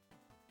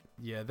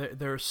 Yeah,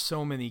 there are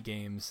so many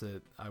games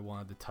that I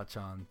wanted to touch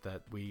on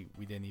that we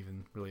didn't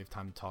even really have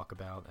time to talk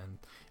about, and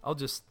I'll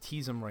just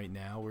tease them right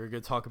now. We're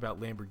going to talk about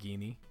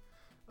Lamborghini,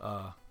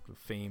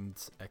 famed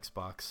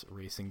Xbox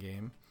racing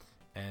game.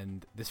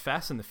 And this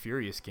Fast and the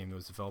Furious game that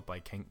was developed by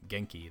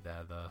Genki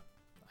that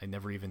I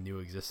never even knew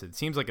existed. It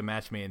seems like a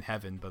match made in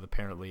heaven, but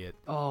apparently it...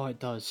 Oh, it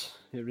does.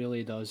 It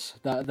really does.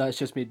 That's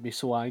just made me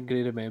so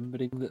angry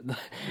remembering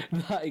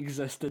that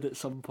existed at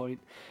some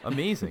point.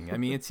 Amazing. I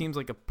mean, it seems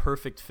like a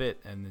perfect fit,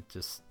 and it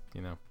just,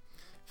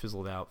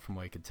 fizzled out from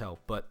what I could tell.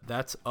 But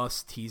that's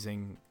us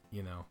teasing,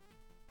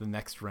 the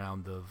next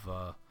round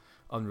of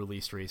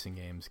unreleased racing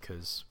games,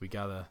 because we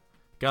gotta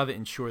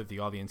ensure that the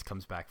audience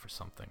comes back for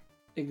something.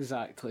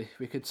 Exactly.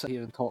 We could sit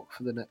here and talk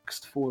for the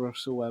next 4 or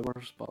so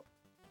hours, but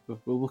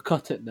we'll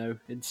cut it now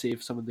and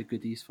save some of the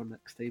goodies for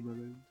next time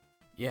around.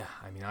 Yeah,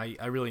 I mean,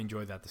 I really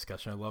enjoyed that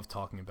discussion. I love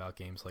talking about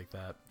games like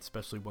that,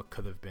 especially what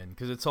could have been,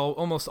 because it's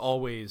almost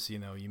always, you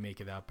make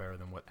it out better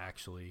than what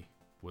actually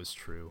was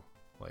true.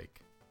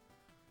 Like,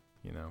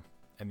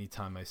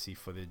 anytime I see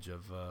footage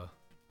of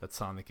that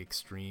Sonic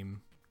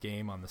Extreme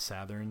game on the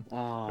Saturn,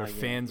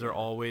 fans are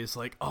always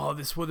like, oh,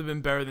 this would have been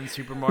better than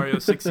Super Mario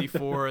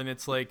 64, and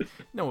it's like,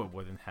 no, it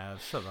wouldn't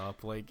have. Shut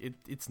up. Like,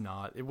 it's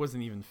not. It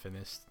wasn't even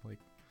finished. Like,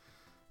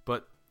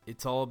 but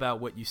it's all about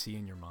what you see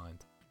in your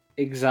mind.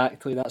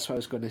 Exactly, that's what I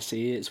was going to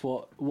say. It's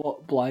what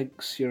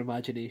blanks your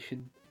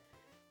imagination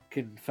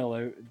can fill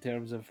out in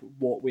terms of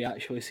what we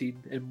actually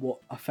seen and what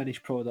a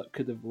finished product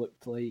could have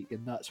looked like,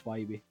 and that's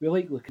why we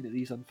like looking at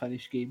these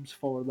unfinished games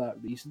for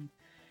that reason.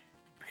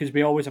 Because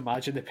we always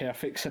imagine the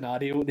perfect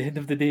scenario at the end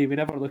of the day. We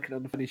never look at an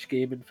unfinished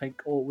game and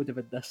think, oh, it would have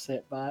been this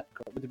setback,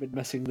 or it would have been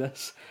missing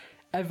this.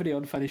 Every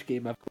unfinished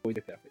game I've got would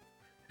be perfect.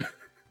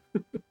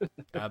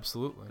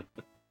 Absolutely.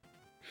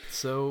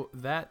 So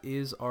that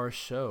is our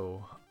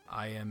show.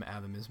 I am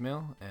Adam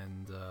Ismail,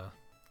 and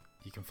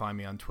you can find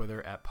me on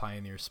Twitter at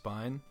Pioneer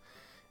Spine,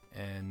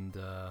 and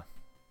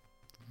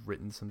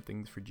written some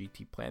things for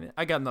GT Planet.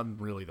 I got nothing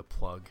really to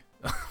plug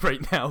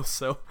right now,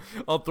 so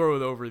I'll throw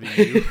it over to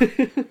you.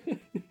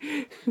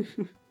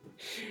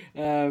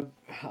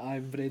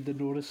 I'm Brendan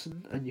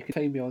Norrison, and you can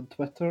find me on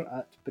Twitter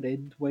at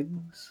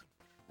BrendWings.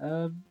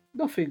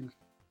 Nothing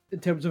in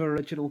terms of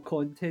original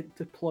content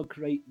to plug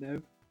right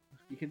now.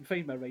 You can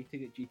find my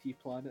writing at GT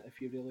Planet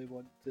if you really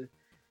want to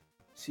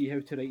see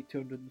how to write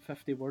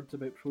 250 words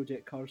about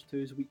Project Cars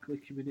 2's weekly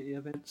community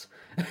events.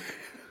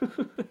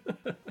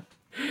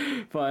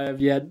 But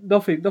yeah,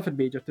 nothing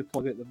major to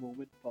plug at the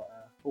moment, but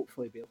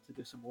hopefully be able to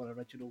do some more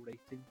original writing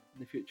in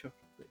the future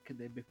that can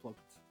then be plugged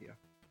here.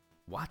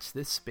 Watch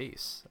this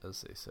space,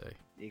 as they say.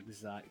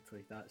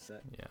 Exactly, that's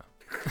it.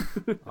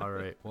 Yeah. All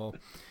right, well,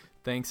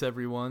 thanks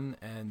everyone,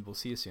 and we'll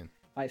see you soon.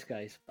 Thanks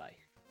guys, bye.